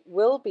site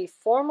will be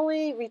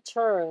formally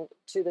returned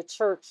to the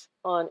church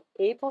on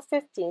April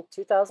 15th,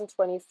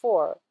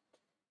 2024,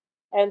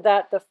 and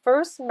that the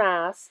first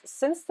Mass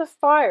since the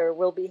fire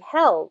will be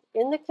held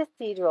in the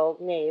cathedral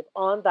nave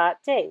on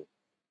that day,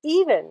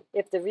 even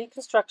if the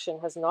reconstruction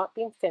has not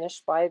been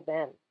finished by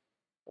then.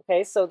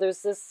 Okay, so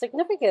there's this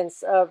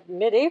significance of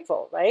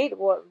mid-April, right?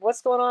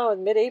 What's going on with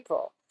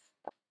mid-April?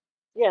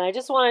 Yeah, I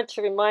just wanted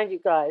to remind you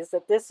guys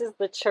that this is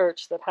the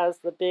church that has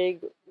the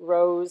big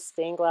rose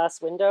stained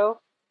glass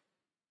window,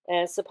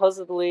 and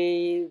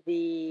supposedly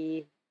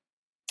the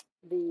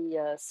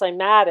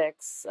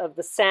cymatics of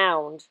the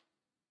sound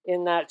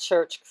in that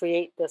church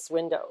create this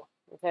window.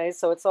 Okay,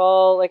 so it's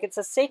all like it's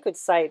a sacred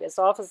site. It's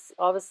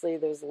obviously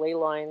there's ley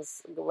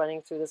lines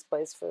running through this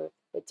place for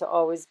it to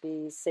always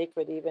be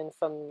sacred, even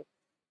from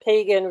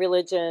pagan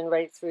religion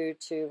right through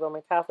to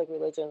Roman Catholic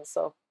religion.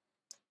 So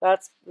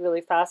that's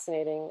really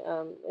fascinating.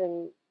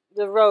 And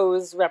the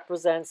rose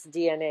represents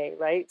DNA,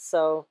 right?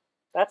 So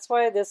that's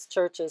why this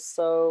church is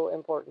so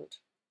important.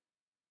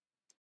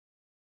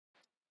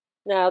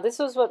 Now, this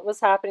was what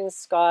was happening in the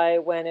sky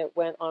when it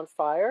went on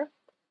fire.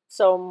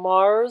 So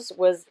Mars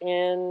was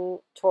in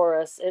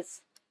Taurus.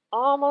 It's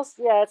almost,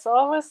 yeah, it's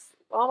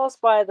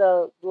almost by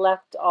the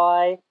left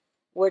eye,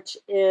 which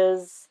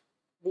is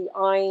the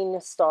Ein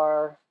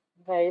star.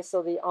 Okay,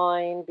 so the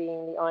Ein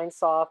being the Ein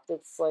Soft,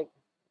 it's like,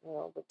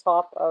 the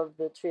top of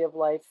the tree of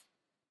life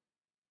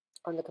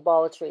on the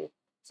Kabbalah tree.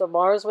 So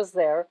Mars was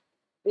there.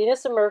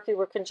 Venus and Mercury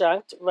were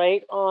conjunct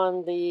right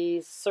on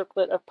the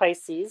circlet of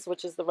Pisces,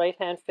 which is the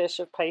right-hand fish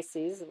of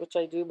Pisces, which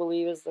I do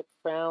believe is the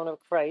crown of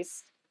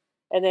Christ.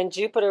 And then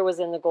Jupiter was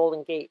in the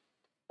Golden Gate.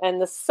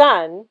 And the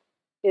sun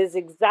is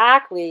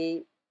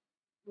exactly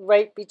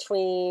right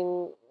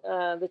between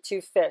the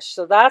two fish.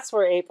 So that's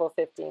where April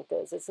 15th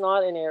is. It's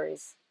not in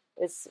Aries.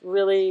 It's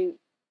really,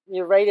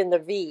 you're right in the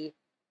V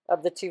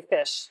of the two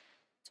fish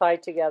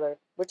tied together,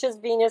 which is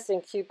Venus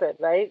and Cupid,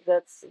 right?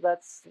 That's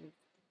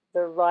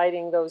they're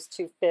riding those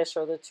two fish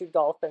or the two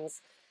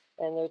dolphins,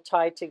 and they're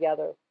tied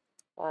together,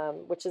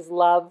 which is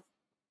love,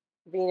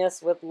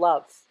 Venus with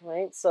love,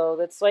 right? So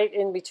that's right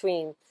in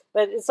between.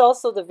 But it's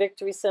also the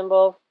victory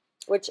symbol,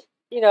 which,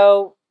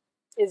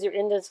 is your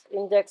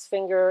index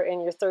finger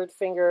and your third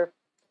finger,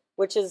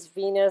 which is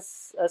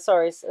Venus,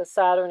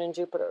 Saturn and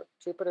Jupiter.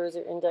 Jupiter is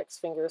your index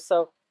finger.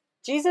 So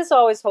Jesus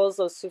always holds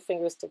those two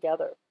fingers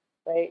together,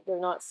 right? They're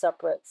not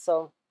separate.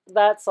 So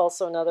that's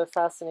also another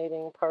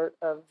fascinating part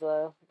of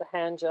the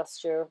hand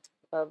gesture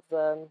of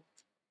the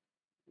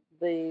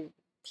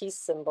peace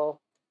symbol.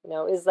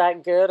 Is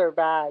that good or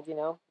bad?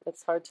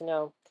 It's hard to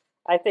know.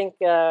 I think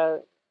I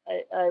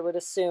would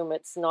assume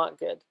it's not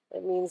good.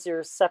 It means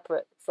you're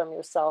separate from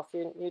yourself.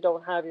 You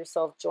don't have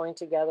yourself joined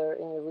together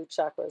in your root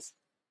chakras,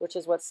 which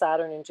is what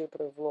Saturn and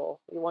Jupiter rule.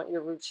 You want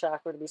your root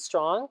chakra to be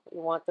strong.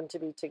 You want them to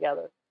be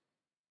together.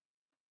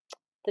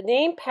 The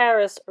name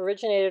Paris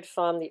originated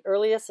from the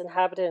earliest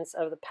inhabitants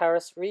of the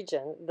Paris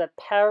region, the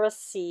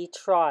Parisii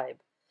tribe.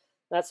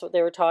 That's what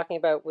they were talking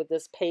about with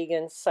this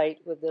pagan site,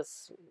 with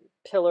this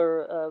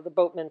pillar, the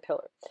boatman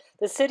pillar.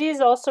 The city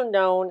is also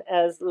known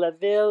as La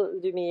Ville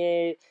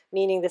Lumière,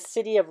 meaning the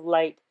city of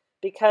light,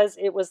 because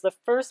it was the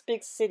first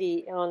big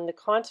city on the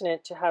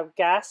continent to have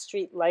gas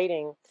street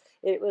lighting.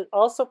 It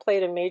also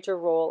played a major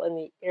role in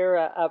the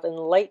era of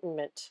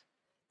enlightenment.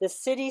 The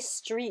city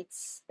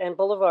streets and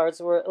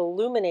boulevards were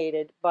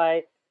illuminated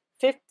by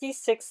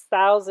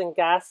 56,000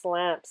 gas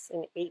lamps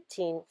in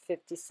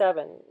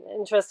 1857.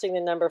 Interesting, the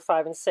number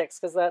 5 and 6,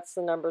 because that's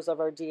the numbers of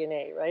our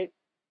DNA, right?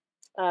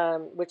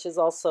 Which is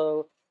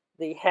also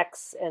the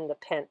hex and the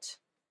pent.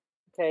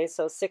 Okay,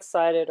 so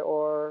 6-sided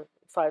or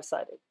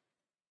 5-sided.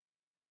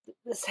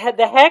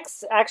 The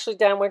hex, actually,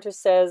 Dan Winter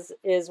says,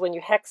 is when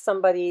you hex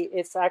somebody,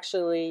 it's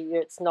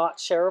not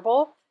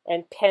shareable,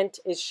 and pent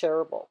is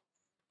shareable.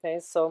 Okay,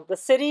 so the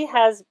city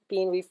has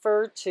been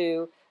referred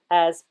to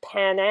as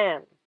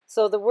Panam.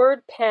 So the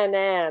word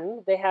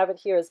Panam, they have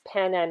it here as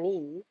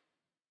Panami,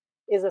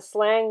 is a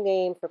slang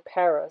name for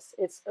Paris.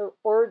 Its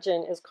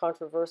origin is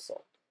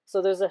controversial.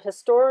 So there's a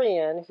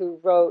historian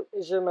who wrote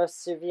Je me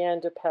souviens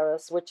de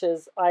Paris, which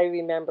is I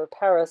remember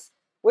Paris,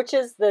 which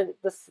is the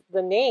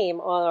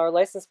name on our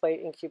license plate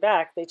in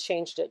Quebec. They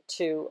changed it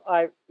to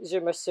Je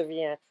me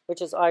souviens,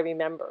 which is I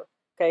remember.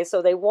 Okay,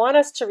 so they want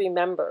us to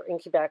remember in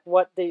Quebec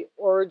what the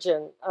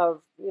origin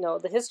of,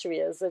 the history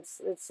is.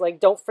 It's like,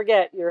 don't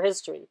forget your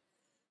history.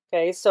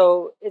 Okay,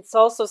 so it's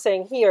also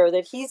saying here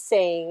that he's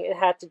saying it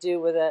had to do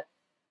with a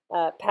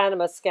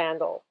Panama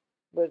scandal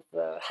with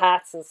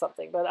hats and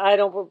something, but I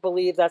don't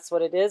believe that's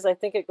what it is. I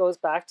think it goes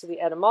back to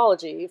the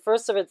etymology.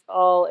 First of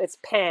all, it's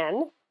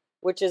Pan,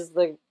 which is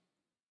the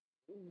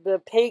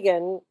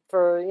pagan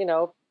for,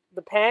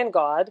 the Pan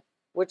god,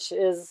 which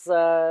is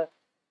to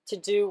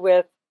do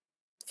with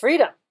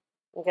freedom.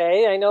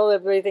 Okay, I know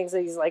everybody thinks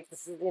that he's like,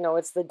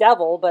 it's the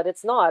devil, but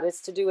it's not.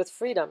 It's to do with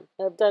freedom.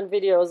 I've done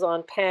videos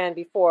on Pan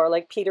before,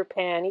 like Peter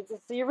Pan. He's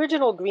the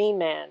original green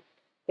man.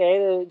 Okay,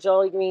 the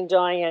jolly green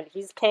giant.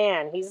 He's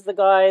Pan. He's the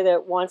guy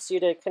that wants you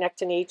to connect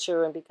to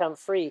nature and become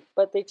free.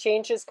 But they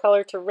changed his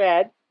color to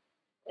red,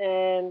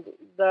 and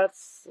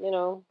that's,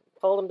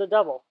 called him the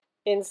devil.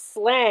 In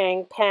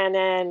slang,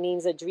 Panam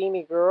means a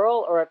dreamy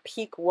girl or a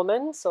peak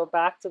woman. So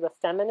back to the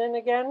feminine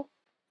again.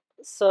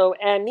 So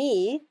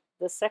Ami,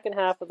 the second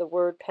half of the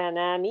word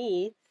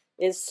Panami,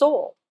 is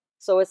soul.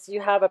 So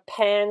you have a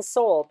pan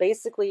soul.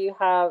 Basically, you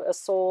have a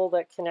soul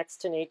that connects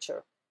to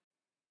nature.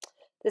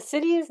 The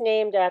city is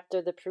named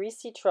after the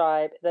Parisii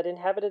tribe that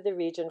inhabited the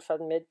region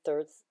from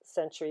mid-3rd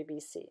century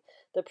BC.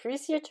 The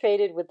Parisii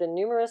traded with the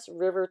numerous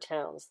river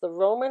towns. The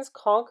Romans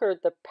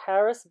conquered the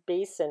Paris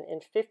basin in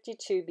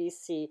 52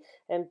 BC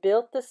and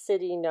built the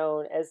city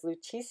known as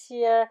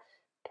Lutetia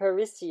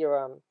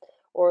Parisiorum,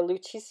 or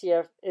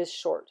Lutetia is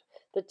short.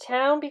 The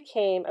town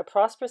became a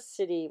prosperous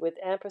city with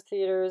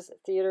amphitheaters,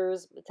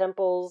 theaters,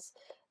 temples,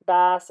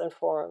 baths, and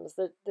forums.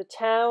 The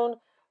town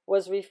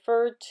was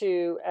referred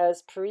to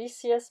as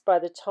Parisius by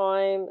the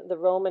time the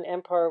Roman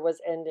Empire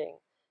was ending.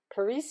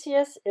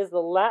 Parisius is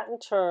the Latin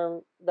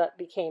term that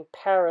became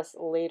Paris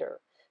later.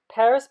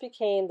 Paris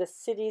became the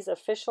city's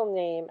official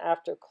name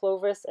after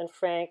Clovis and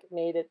Frank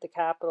made it the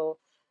capital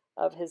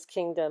of his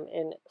kingdom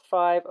in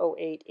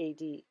 508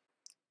 AD.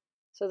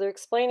 So they're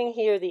explaining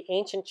here the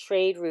ancient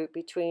trade route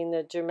between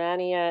the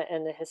Germania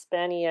and the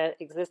Hispania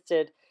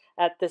existed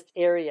at this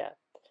area,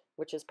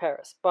 which is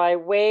Paris, by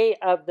way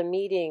of the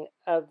meeting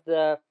of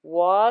the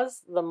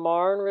Oise, the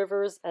Marne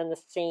rivers, and the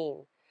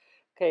Seine.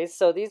 Okay,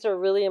 so these are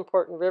really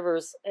important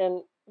rivers.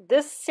 And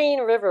this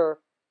Seine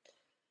River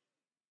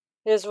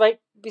is right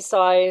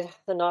beside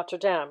the Notre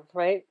Dame,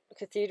 right?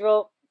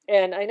 Cathedral.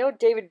 And I know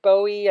David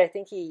Bowie, I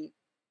think he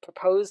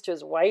proposed to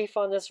his wife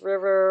on this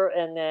river.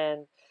 And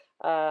then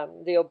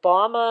the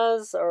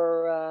Obamas,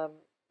 or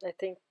I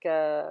think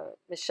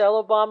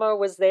Michelle Obama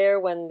was there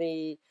when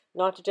the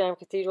Notre Dame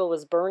Cathedral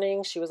was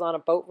burning. She was on a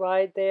boat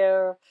ride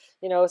there,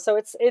 so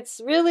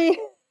it's really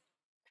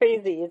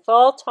crazy. It's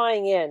all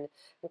tying in.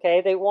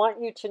 Okay, they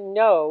want you to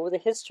know the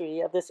history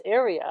of this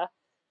area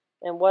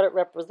and what it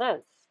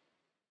represents.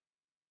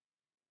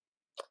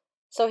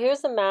 So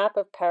here's the map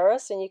of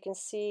Paris, and you can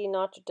see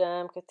Notre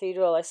Dame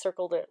Cathedral. I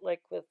circled it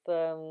like with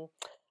a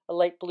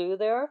light blue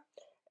there.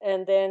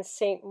 And then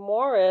St.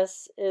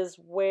 Maurice is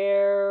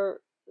where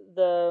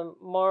the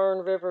Marne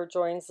River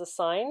joins the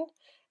Seine.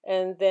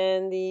 And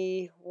then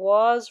the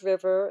Oise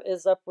River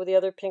is up where the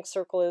other pink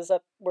circle is,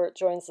 up where it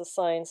joins the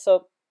Seine.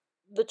 So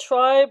the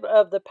tribe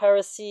of the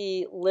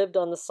Parisii lived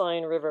on the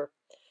Seine River.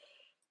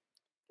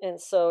 And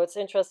so it's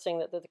interesting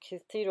that the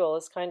cathedral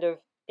is kind of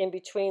in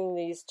between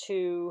these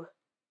two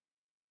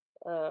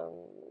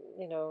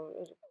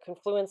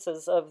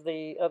confluences of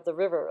the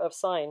river of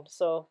Seine.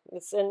 So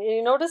and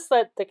you notice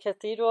that the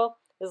cathedral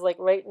is like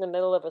right in the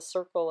middle of a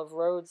circle of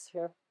roads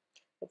here.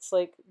 It's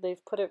like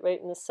they've put it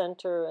right in the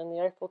center, and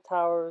the Eiffel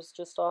Tower is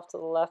just off to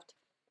the left.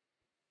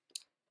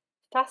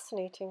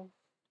 Fascinating.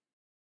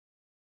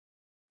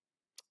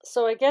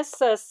 So I guess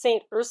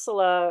Saint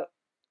Ursula,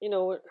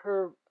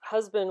 her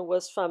husband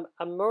was from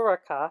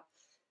Amurica.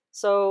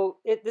 So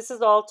this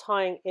is all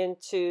tying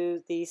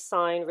into the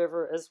Seine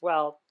River as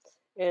well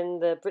in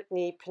the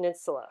Brittany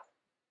Peninsula.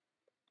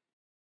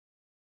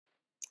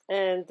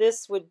 And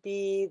this would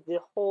be the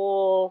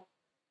whole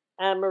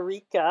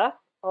America,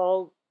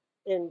 all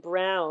in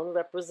brown,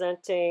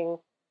 representing,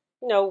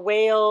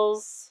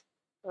 Wales.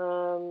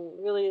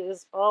 Really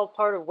is all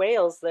part of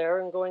Wales there,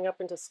 and going up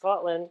into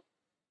Scotland,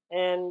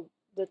 and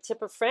the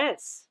tip of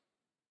France,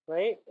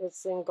 right?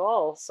 It's in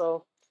Gaul.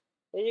 So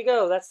there you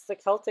go. That's the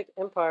Celtic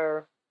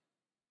Empire,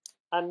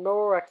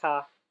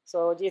 America.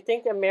 So do you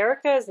think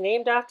America is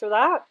named after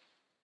that?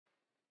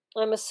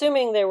 I'm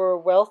assuming they were a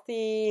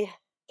wealthy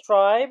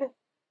tribe.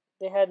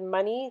 They had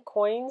money,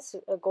 coins,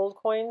 gold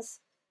coins.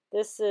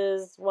 This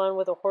is one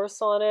with a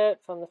horse on it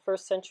from the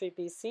 1st century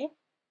BC.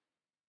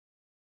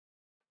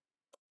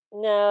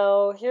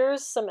 Now,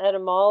 here's some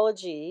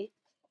etymology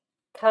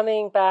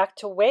coming back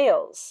to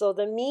Wales. So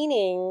the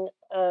meaning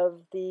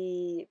of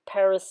the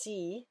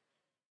Parisii,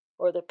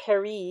 or the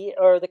peri,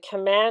 or the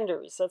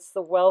commanders, that's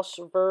the Welsh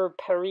verb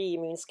peri,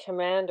 means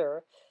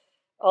commander,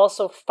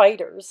 also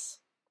fighters.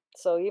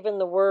 So even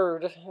the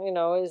word,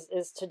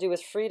 is to do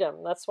with freedom.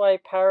 That's why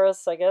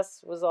Paris, I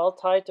guess, was all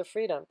tied to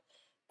freedom.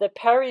 The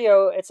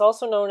perio, it's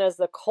also known as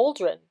the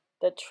cauldron,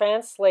 that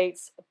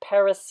translates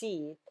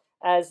Parisii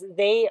as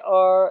they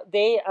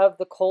of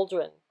the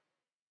cauldron,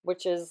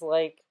 which is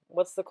like,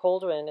 what's the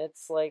cauldron?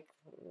 It's like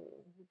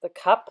the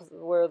cup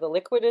where the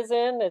liquid is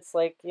in. It's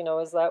like,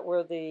 is that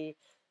where the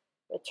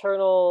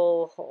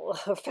eternal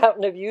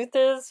fountain of youth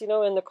is,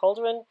 in the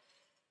cauldron?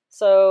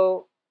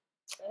 So,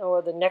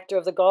 or the nectar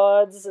of the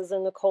gods is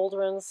in the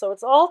cauldron. So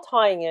it's all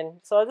tying in.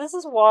 So this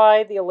is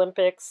why the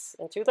Olympics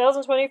in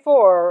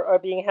 2024 are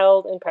being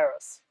held in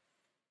Paris.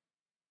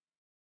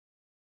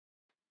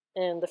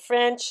 And the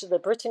French, the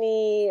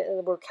Brittany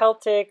were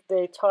Celtic.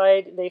 They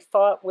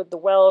fought with the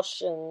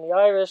Welsh and the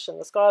Irish and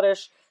the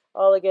Scottish,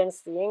 all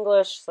against the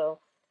English. So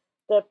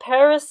the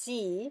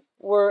Parisii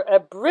were a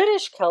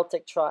British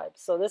Celtic tribe.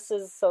 So this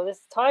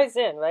ties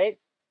in, right?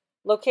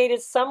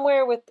 Located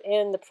somewhere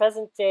within the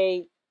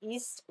present-day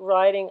East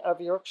Riding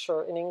of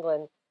Yorkshire in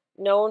England,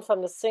 known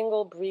from the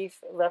single brief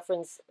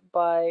reference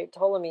by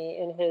Ptolemy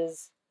in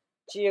his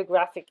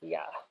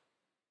Geographia.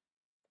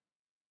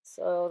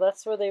 So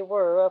that's where they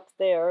were, up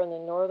there in the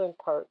northern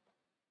part.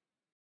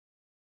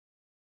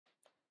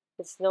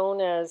 It's known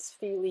as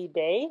Feely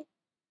Bay.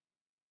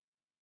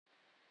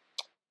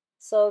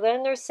 So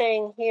then they're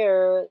saying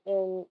here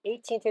in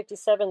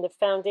 1857, the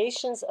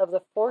foundations of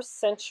the 4th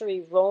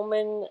century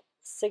Roman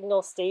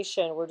signal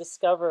station were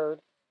discovered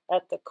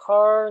at the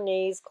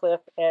Carnaze Cliff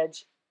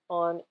edge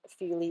on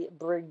Feely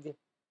Brig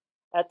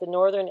at the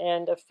northern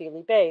end of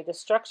Feely Bay. The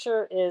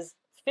structure is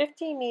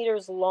 50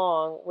 meters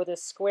long with a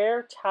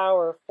square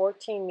tower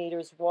 14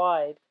 meters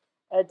wide,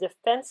 a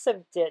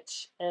defensive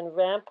ditch, and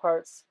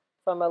ramparts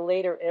from a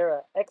later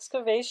era.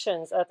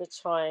 Excavations at the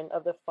time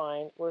of the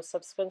find were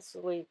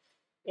subsequently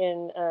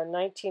in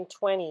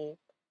 1920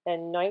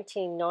 and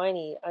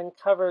 1990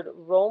 uncovered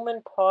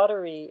Roman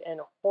pottery and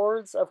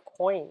hoards of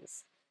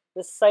coins.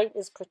 The site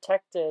is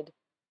protected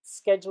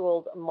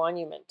scheduled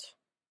monument.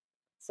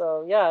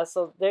 So yeah,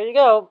 so there you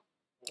go.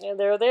 And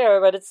they're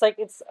there, but it's like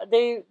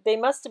they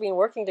must have been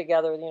working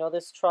together,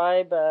 this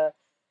tribe, I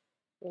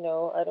don't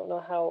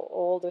know how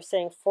old. They're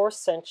saying 4th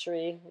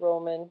century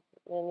Roman,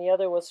 and the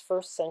other was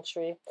 1st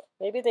century.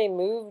 Maybe they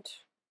moved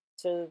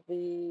to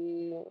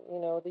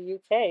the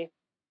UK.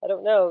 I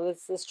don't know.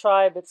 This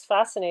tribe, it's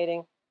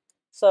fascinating.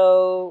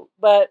 So,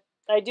 but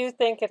I do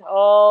think it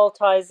all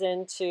ties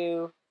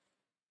into,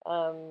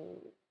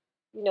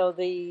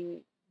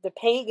 the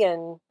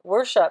pagan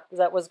worship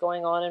that was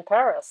going on in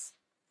Paris.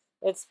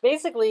 It's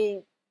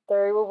basically they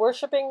were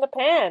worshiping the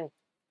Pan,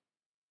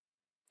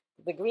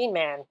 the Green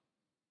Man.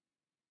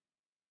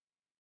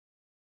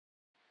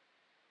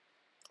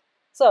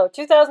 So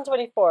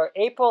 2024,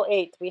 April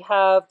 8th, we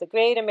have the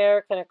Great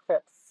American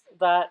Eclipse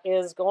that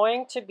is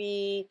going to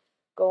be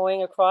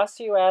going across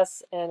the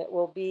US, and it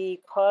will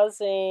be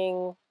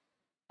causing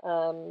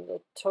the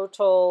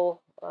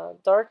total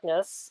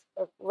darkness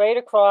right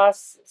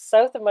across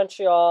south of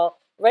Montreal,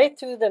 right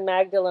through the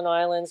Magdalen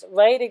Islands,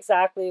 right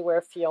exactly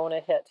where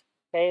Fiona hit.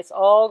 Okay, it's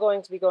all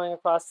going to be going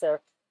across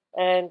there.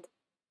 And,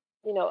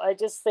 I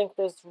just think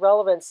there's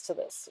relevance to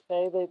this.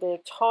 Okay, they're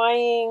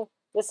tying,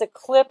 this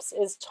eclipse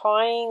is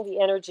tying the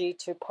energy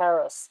to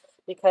Paris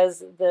because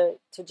the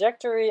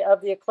trajectory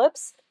of the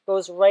eclipse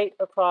goes right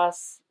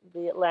across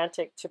the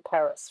Atlantic to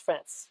Paris,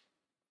 France.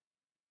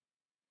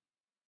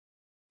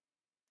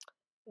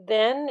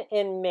 Then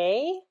in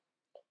May,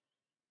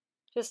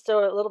 just a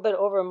little bit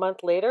over a month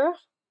later,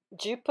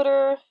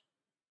 Jupiter,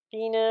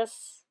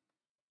 Venus,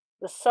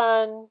 the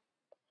Sun,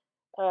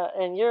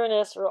 and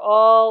Uranus are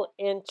all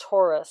in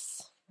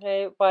Taurus,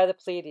 okay, by the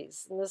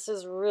Pleiades. And this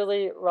is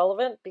really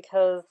relevant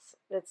because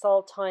it's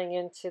all tying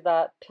into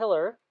that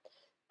pillar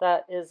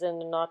that is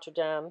in Notre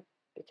Dame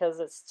because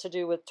it's to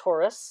do with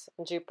Taurus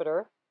and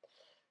Jupiter.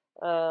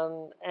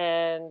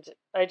 And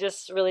I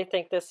just really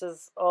think this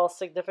is all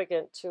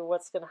significant to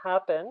what's going to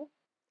happen.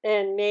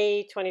 And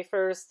May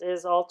 21st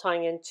is all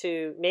tying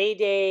into May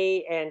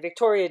Day and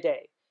Victoria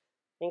Day.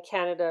 In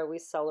Canada, we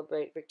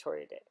celebrate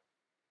Victoria Day,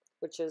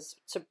 which is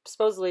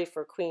supposedly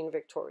for Queen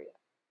Victoria.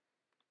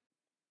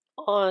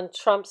 On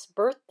Trump's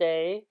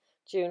birthday,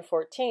 June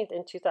 14th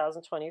in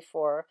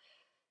 2024,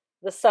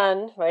 the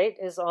sun, right,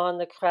 is on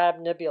the Crab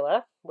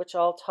Nebula, which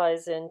all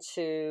ties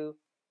into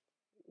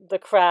the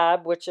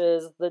crab, which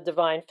is the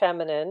divine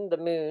feminine, the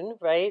moon,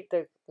 right,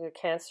 the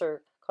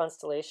Cancer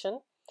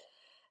constellation.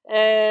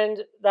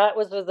 And that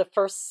was where the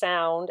first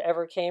sound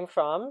ever came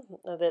from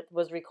that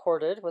was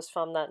recorded, was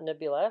from that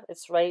nebula.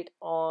 It's right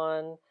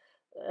on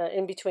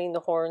in between the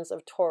horns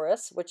of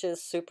Taurus, which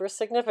is super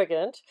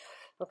significant.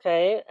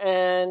 Okay,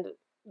 and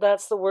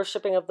that's the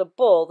worshiping of the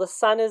bull. The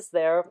sun is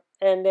there,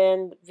 and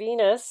then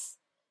Venus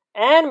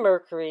and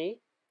Mercury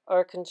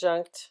are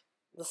conjunct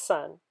the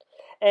sun.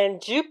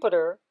 And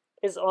Jupiter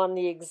is on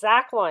the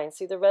exact line.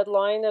 See the red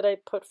line that I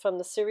put from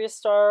the Sirius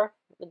star,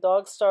 the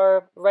dog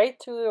star, right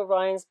through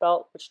Orion's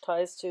belt, which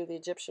ties to the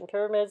Egyptian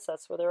pyramids.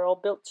 That's where they're all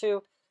built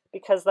to,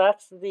 because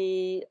that's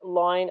the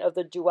line of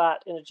the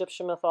duat in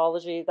Egyptian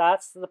mythology.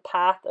 That's the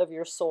path of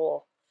your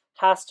soul,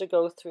 has to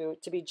go through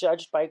to be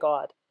judged by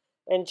God.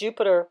 And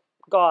Jupiter,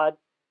 God,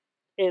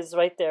 is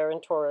right there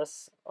in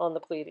Taurus on the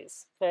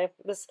Pleiades. Okay,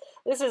 this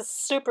is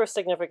super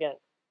significant,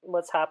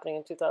 what's happening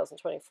in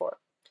 2024.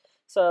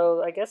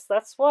 So I guess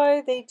that's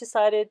why they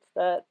decided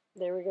that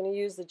they were going to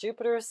use the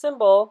Jupiter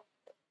symbol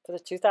for the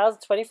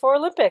 2024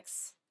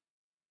 Olympics.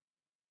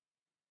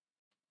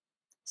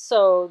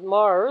 So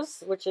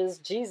Mars, which is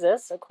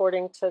Jesus,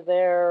 according to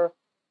their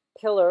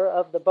pillar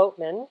of the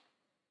boatmen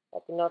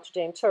at the Notre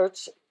Dame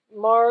Church,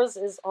 Mars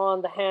is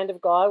on the hand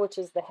of God, which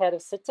is the head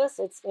of Cetus.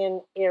 It's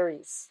in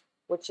Aries,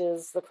 which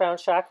is the crown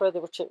chakra,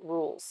 which it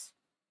rules.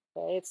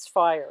 Okay, it's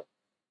fire.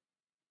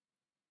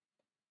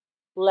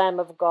 Lamb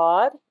of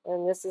God,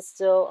 and this is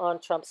still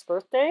on Trump's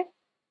birthday.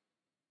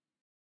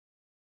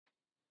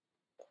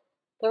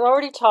 They're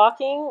already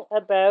talking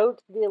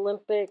about the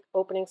Olympic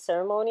opening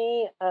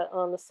ceremony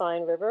on the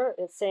Seine River.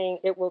 It's saying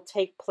it will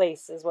take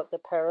place, is what the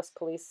Paris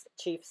police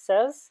chief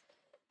says.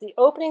 The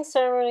opening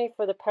ceremony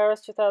for the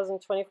Paris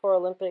 2024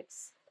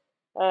 Olympics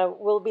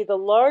will be the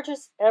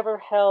largest ever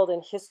held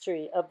in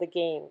history of the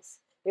Games.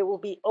 It will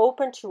be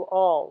open to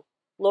all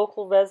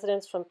local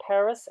residents from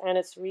Paris and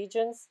its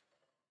regions,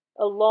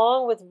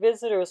 along with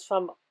visitors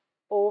from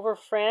over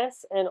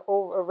France and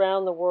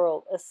around the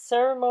world. A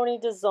ceremony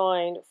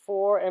designed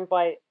for and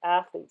by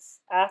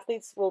athletes.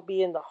 Athletes will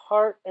be in the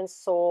heart and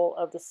soul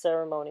of the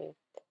ceremony.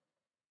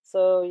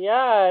 So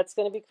yeah, it's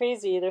going to be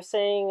crazy. They're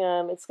saying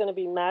it's going to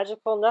be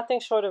magical, nothing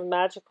short of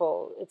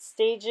magical. Its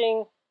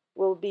staging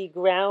will be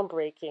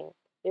groundbreaking.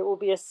 It will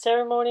be a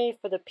ceremony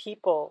for the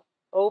people,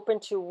 open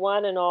to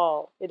one and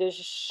all. It is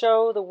to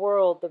show the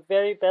world the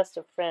very best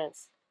of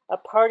France, a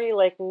party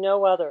like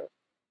no other,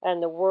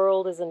 and the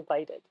world is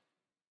invited.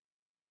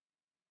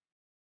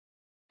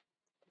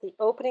 The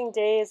opening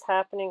day is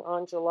happening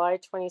on July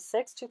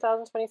 26,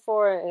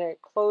 2024, and it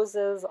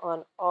closes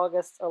on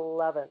August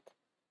 11th.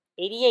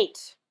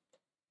 88.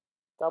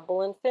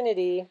 Double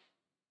infinity.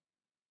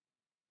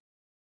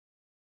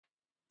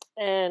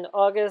 And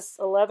August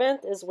 11th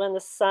is when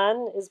the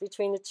sun is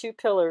between the two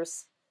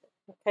pillars.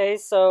 Okay,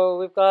 so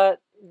we've got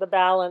the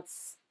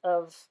balance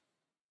of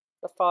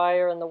the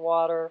fire and the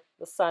water.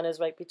 The sun is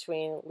right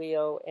between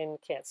Leo and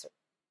Cancer.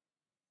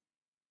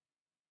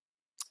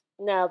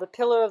 Now, the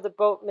pillar of the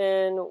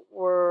boatmen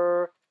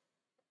were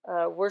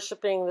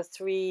worshiping the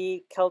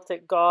three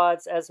Celtic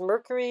gods as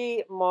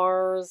Mercury,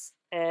 Mars,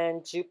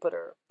 and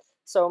Jupiter.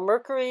 So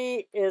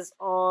Mercury is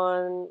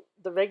on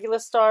the regular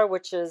star,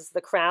 which is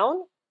the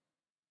crown.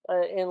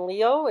 In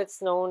Leo,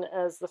 it's known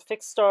as the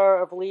fixed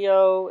star of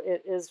Leo.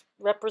 It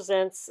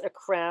represents a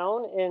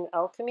crown in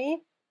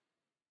alchemy.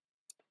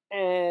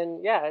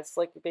 And yeah, it's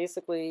like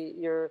basically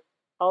you're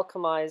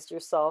alchemized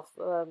yourself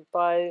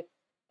by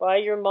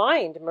your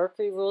mind.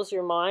 Mercury rules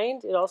your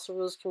mind. It also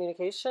rules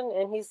communication,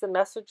 and he's the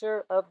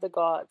messenger of the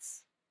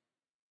gods.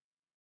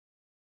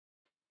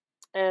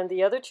 And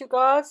the other two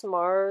gods,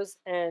 Mars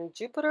and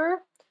Jupiter,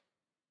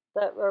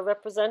 that are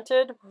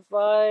represented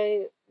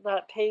by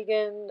that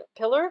pagan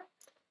pillar,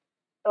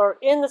 are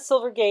in the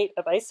silver gate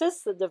of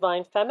Isis, the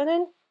divine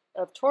feminine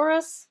of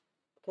Taurus,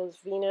 because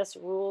Venus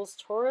rules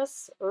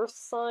Taurus, Earth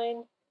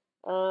sign,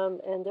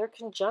 and they're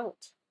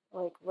conjunct,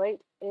 like right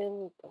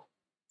in the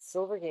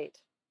silver gate.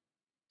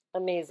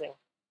 Amazing.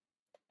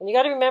 And you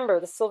got to remember,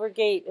 the silver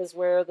gate is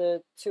where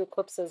the two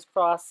eclipses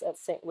cross at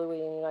St.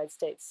 Louis in the United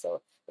States.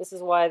 So this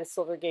is why the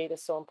silver gate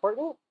is so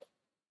important.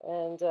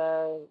 And,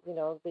 you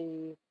know,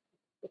 the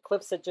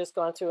eclipse had just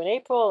gone through in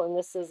April, and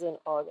this is in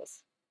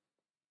August.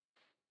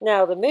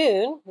 Now, the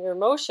moon, your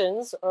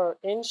emotions are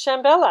in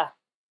Shambhala.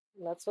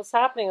 And that's what's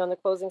happening on the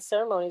closing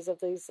ceremonies of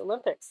these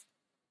Olympics.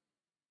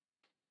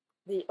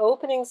 The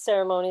opening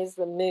ceremonies,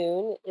 the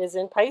moon is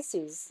in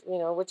Pisces, you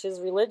know, which is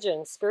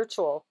religion,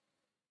 spiritual.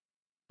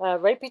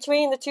 Right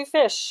between the two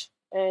fish.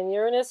 And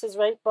Uranus is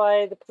right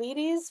by the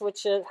Pleiades,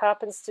 which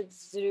happens to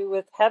do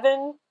with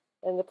heaven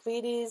and the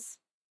Pleiades.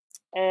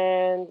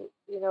 And,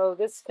 you know,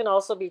 this can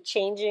also be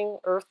changing,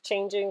 earth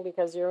changing,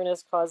 because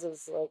Uranus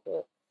causes like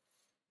a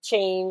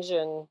change,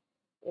 and,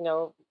 you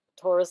know,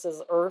 Taurus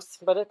is earth,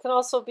 but it can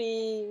also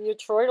be your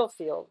toroidal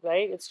field,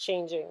 right? It's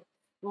changing.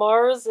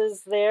 Mars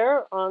is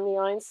there on the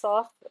Ein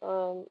Sof,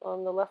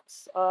 on the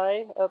left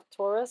eye of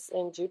Taurus,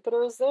 and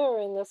Jupiter is there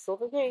in the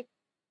silver gate.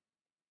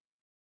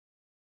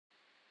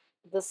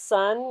 The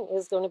sun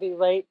is going to be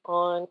right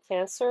on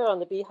Cancer, on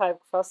the beehive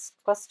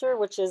cluster,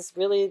 which is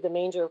really the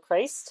manger of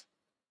Christ.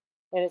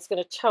 And it's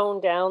going to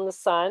tone down the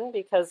sun,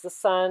 because the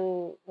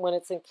sun, when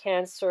it's in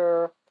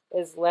Cancer,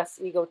 is less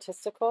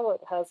egotistical.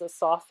 It has a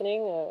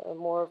softening, a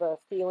more of a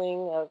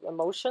feeling of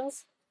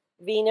emotions.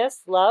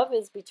 Venus, love,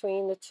 is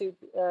between the two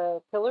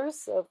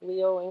pillars of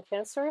Leo and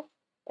Cancer.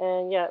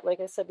 And yeah, like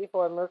I said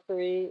before,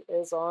 Mercury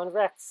is on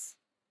Rex,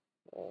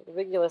 the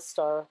Regulus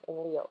star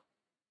in Leo.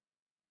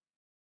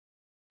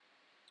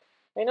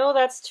 I know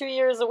that's 2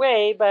 years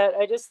away, but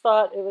I just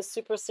thought it was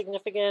super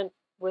significant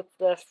with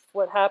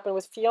what happened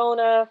with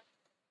Fiona,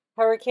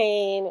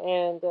 hurricane,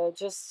 and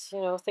just, you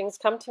know, things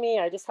come to me.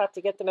 I just have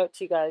to get them out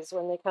to you guys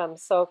when they come.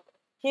 So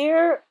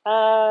here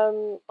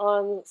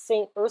on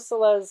St.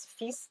 Ursula's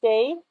feast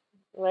day,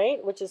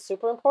 right, which is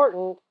super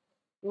important,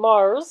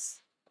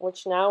 Mars,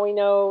 which now we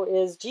know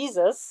is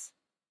Jesus,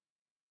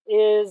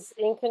 is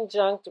in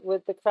conjunct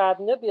with the Crab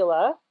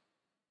Nebula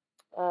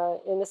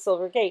in the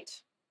Silver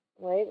Gate,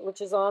 right, which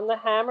is on the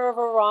Hammer of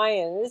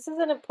Orion. This is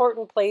an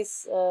important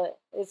place.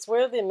 It's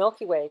where the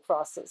Milky Way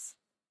crosses.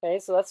 Okay,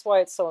 so that's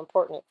why it's so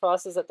important. It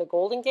crosses at the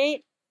Golden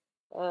Gate,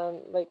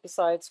 right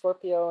beside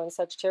Scorpio and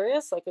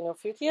Sagittarius, like in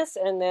Ophiuchus,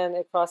 and then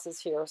it crosses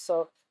here.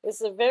 So this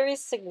is a very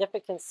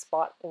significant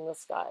spot in the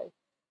sky,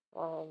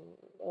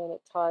 and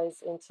it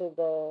ties into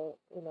the,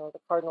 you know,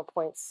 the cardinal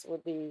points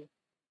with the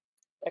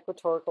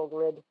equatorial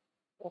grid.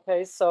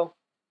 Okay, so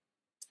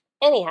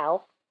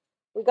anyhow,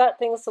 we got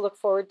things to look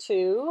forward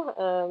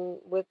to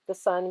with the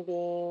sun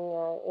being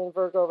in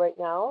Virgo right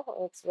now.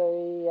 It's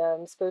very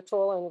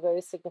spiritual and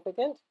very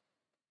significant.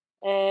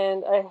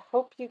 And I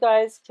hope you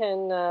guys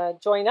can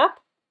join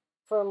up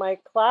for my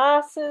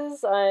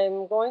classes.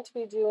 I'm going to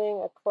be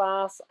doing a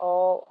class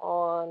all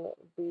on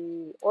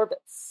the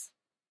orbits.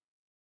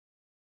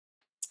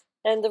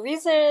 And the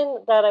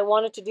reason that I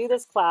wanted to do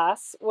this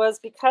class was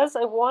because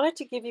I wanted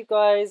to give you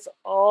guys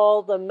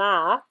all the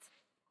math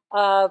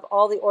of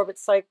all the orbit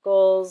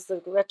cycles,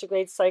 the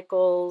retrograde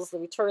cycles, the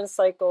return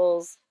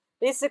cycles,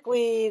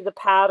 basically the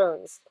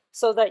patterns,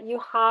 so that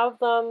you have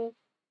them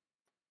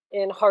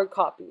in hard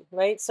copy,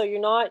 right? So you're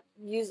not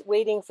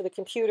waiting for the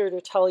computer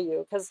to tell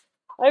you, because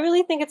I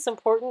really think it's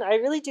important. I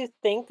really do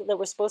think that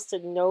we're supposed to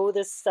know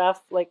this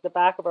stuff like the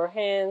back of our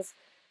hands,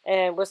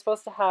 and we're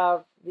supposed to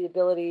have the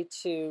ability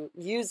to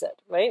use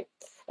it, right?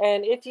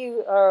 And if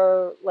you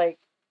are like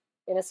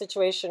in a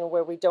situation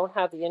where we don't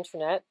have the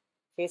internet,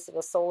 in case of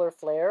a solar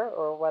flare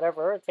or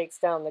whatever, it takes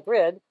down the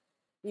grid,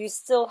 you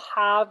still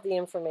have the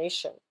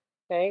information,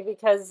 okay?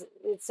 Because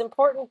it's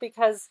important,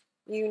 because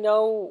you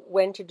know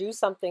when to do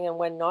something and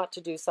when not to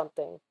do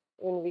something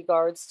in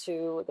regards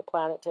to the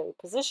planetary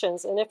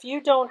positions. And if you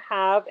don't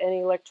have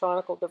any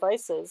electronical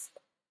devices,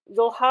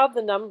 you'll have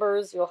the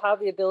numbers, you'll have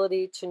the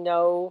ability to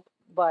know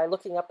by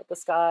looking up at the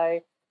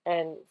sky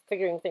and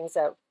figuring things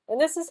out. And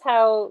this is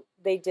how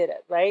they did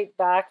it, right?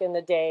 Back in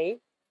the day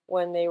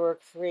when they were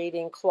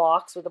creating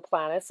clocks with the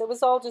planets, it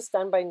was all just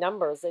done by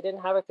numbers. They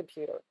didn't have a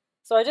computer.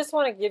 So I just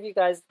want to give you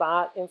guys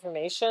that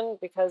information,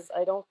 because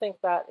I don't think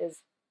that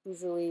is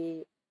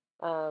easily,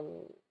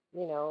 um,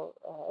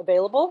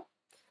 available.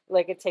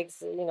 Like it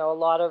takes, a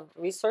lot of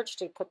research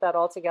to put that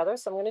all together.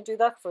 So I'm going to do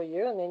that for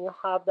you, and then you'll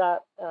have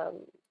that,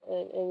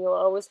 and you'll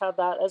always have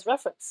that as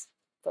reference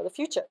for the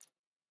future.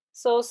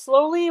 So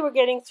slowly we're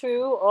getting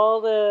through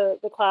all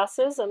the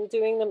classes. I'm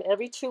doing them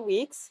every 2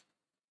 weeks.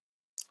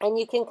 And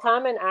you can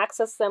come and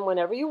access them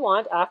whenever you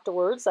want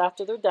afterwards,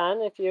 after they're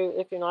done, if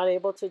you're not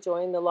able to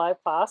join the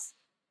live class.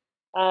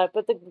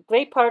 But the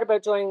great part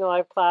about joining the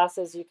live class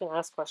is you can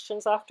ask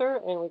questions after,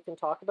 and we can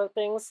talk about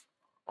things.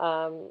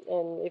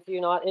 And if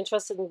you're not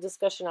interested in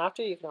discussion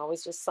after, you can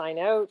always just sign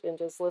out and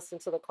just listen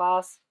to the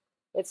class.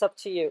 It's up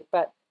to you.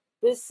 But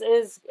this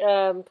is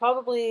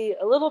probably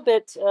a little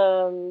bit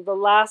the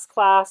last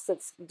class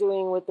that's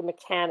doing with the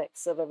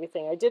mechanics of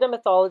everything. I did a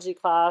mythology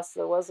class.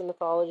 There was a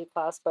mythology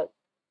class, but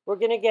we're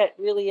going to get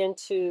really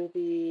into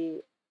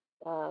the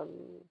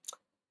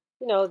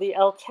the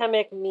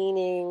alchemic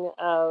meaning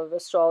of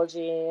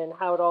astrology and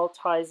how it all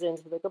ties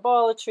into the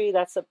Kabbalatry.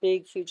 That's a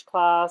big, huge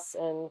class.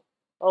 And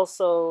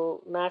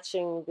also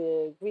matching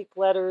the Greek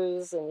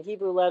letters and the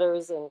Hebrew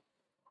letters, and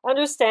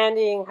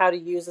understanding how to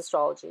use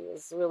astrology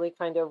is really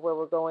kind of where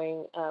we're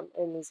going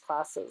in these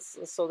classes,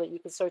 so that you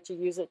can start to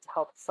use it to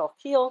help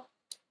self-heal,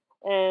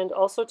 and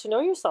also to know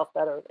yourself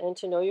better, and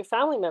to know your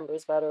family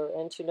members better,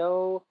 and to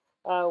know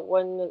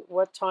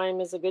what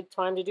time is a good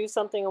time to do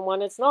something and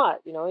when it's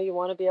not. You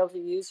want to be able to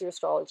use your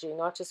astrology,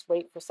 not just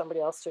wait for somebody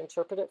else to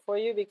interpret it for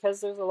you, because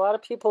there's a lot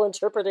of people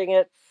interpreting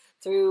it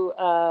through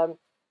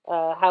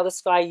how the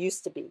sky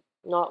used to be,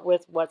 not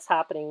with what's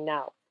happening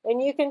now.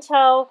 And you can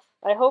tell,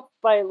 I hope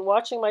by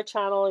watching my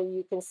channel,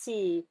 you can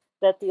see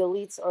that the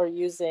elites are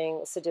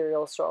using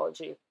sidereal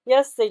astrology.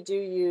 Yes, they do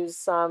use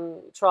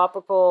some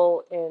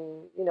tropical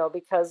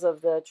because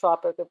of the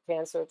Tropic of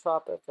Cancer,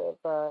 Tropic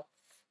of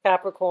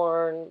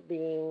Capricorn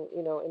being,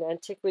 in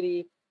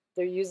antiquity,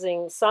 they're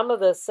using some of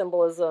the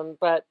symbolism,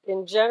 but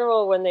in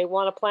general, when they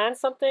want to plan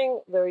something,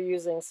 they're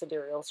using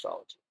sidereal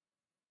astrology.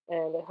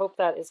 And I hope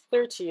that is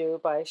clear to you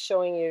by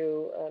showing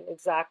you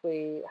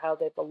exactly how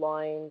they've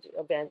aligned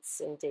events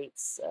and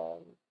dates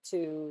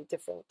to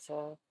different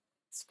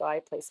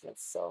sky placements.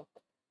 So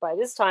by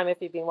this time,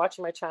 if you've been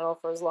watching my channel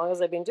for as long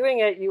as I've been doing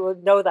it, you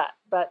would know that.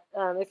 But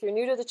if you're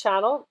new to the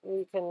channel,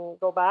 you can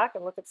go back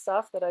and look at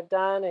stuff that I've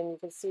done, and you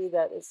can see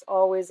that it's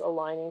always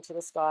aligning to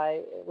the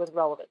sky with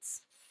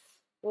relevance.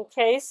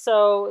 Okay,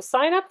 so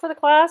sign up for the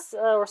class,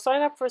 or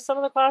sign up for some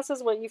of the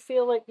classes, what you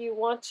feel like you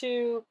want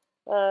to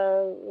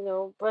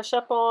brush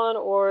up on,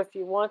 or if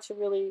you want to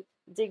really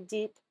dig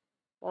deep.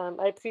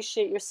 I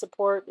appreciate your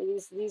support.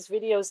 These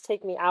videos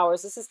take me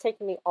hours. This is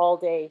taking me all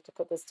day to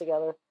put this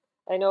together.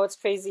 I know it's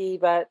crazy,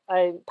 but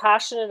I'm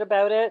passionate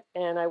about it,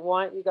 and I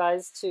want you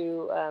guys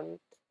to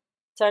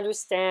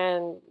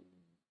understand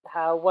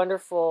how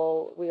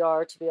wonderful we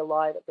are to be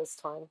alive at this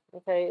time.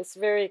 Okay, it's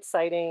very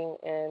exciting,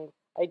 and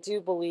I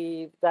do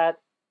believe that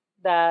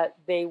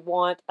they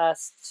want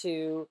us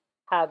to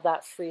have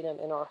that freedom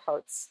in our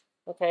hearts.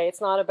 Okay, it's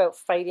not about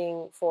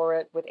fighting for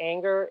it with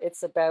anger.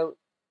 It's about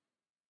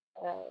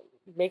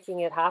making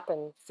it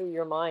happen through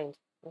your mind.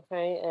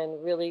 Okay,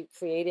 and really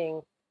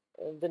creating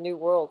the new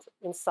world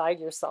inside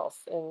yourself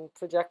and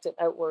project it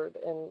outward.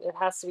 And it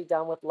has to be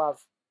done with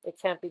love. It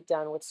can't be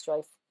done with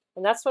strife.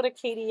 And that's what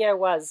Acadia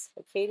was.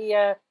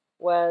 Acadia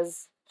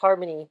was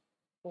harmony.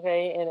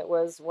 Okay, and it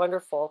was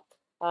wonderful.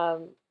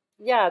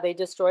 Yeah, they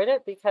destroyed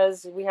it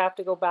because we have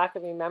to go back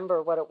and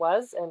remember what it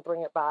was and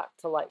bring it back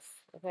to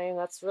life. Okay, and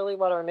that's really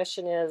what our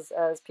mission is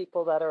as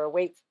people that are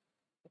awake.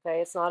 Okay,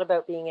 it's not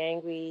about being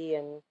angry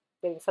and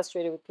getting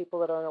frustrated with people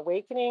that aren't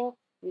awakening.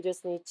 You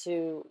just need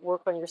to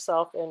work on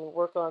yourself and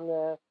work on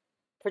the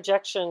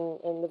projection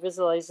and the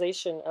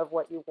visualization of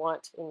what you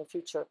want in the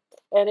future.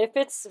 And if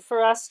it's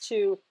for us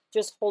to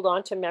just hold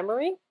on to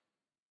memory,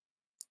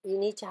 you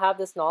need to have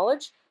this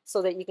knowledge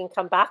so that you can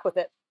come back with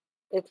it.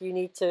 If you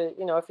need to,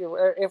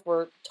 if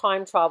we're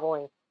time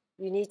traveling,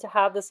 you need to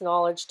have this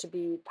knowledge to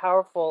be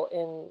powerful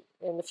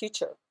in the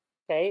future.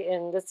 Okay,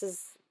 and this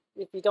is,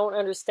 if you don't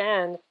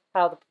understand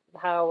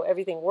how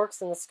everything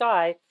works in the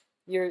sky,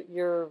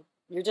 you're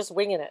just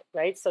winging it,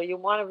 right? So you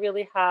want to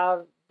really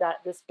have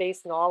this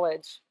base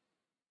knowledge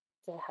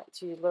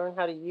to learn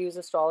how to use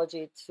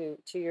astrology to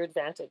your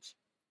advantage.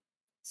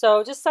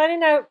 So just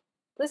signing out.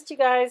 List you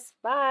guys.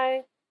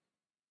 Bye.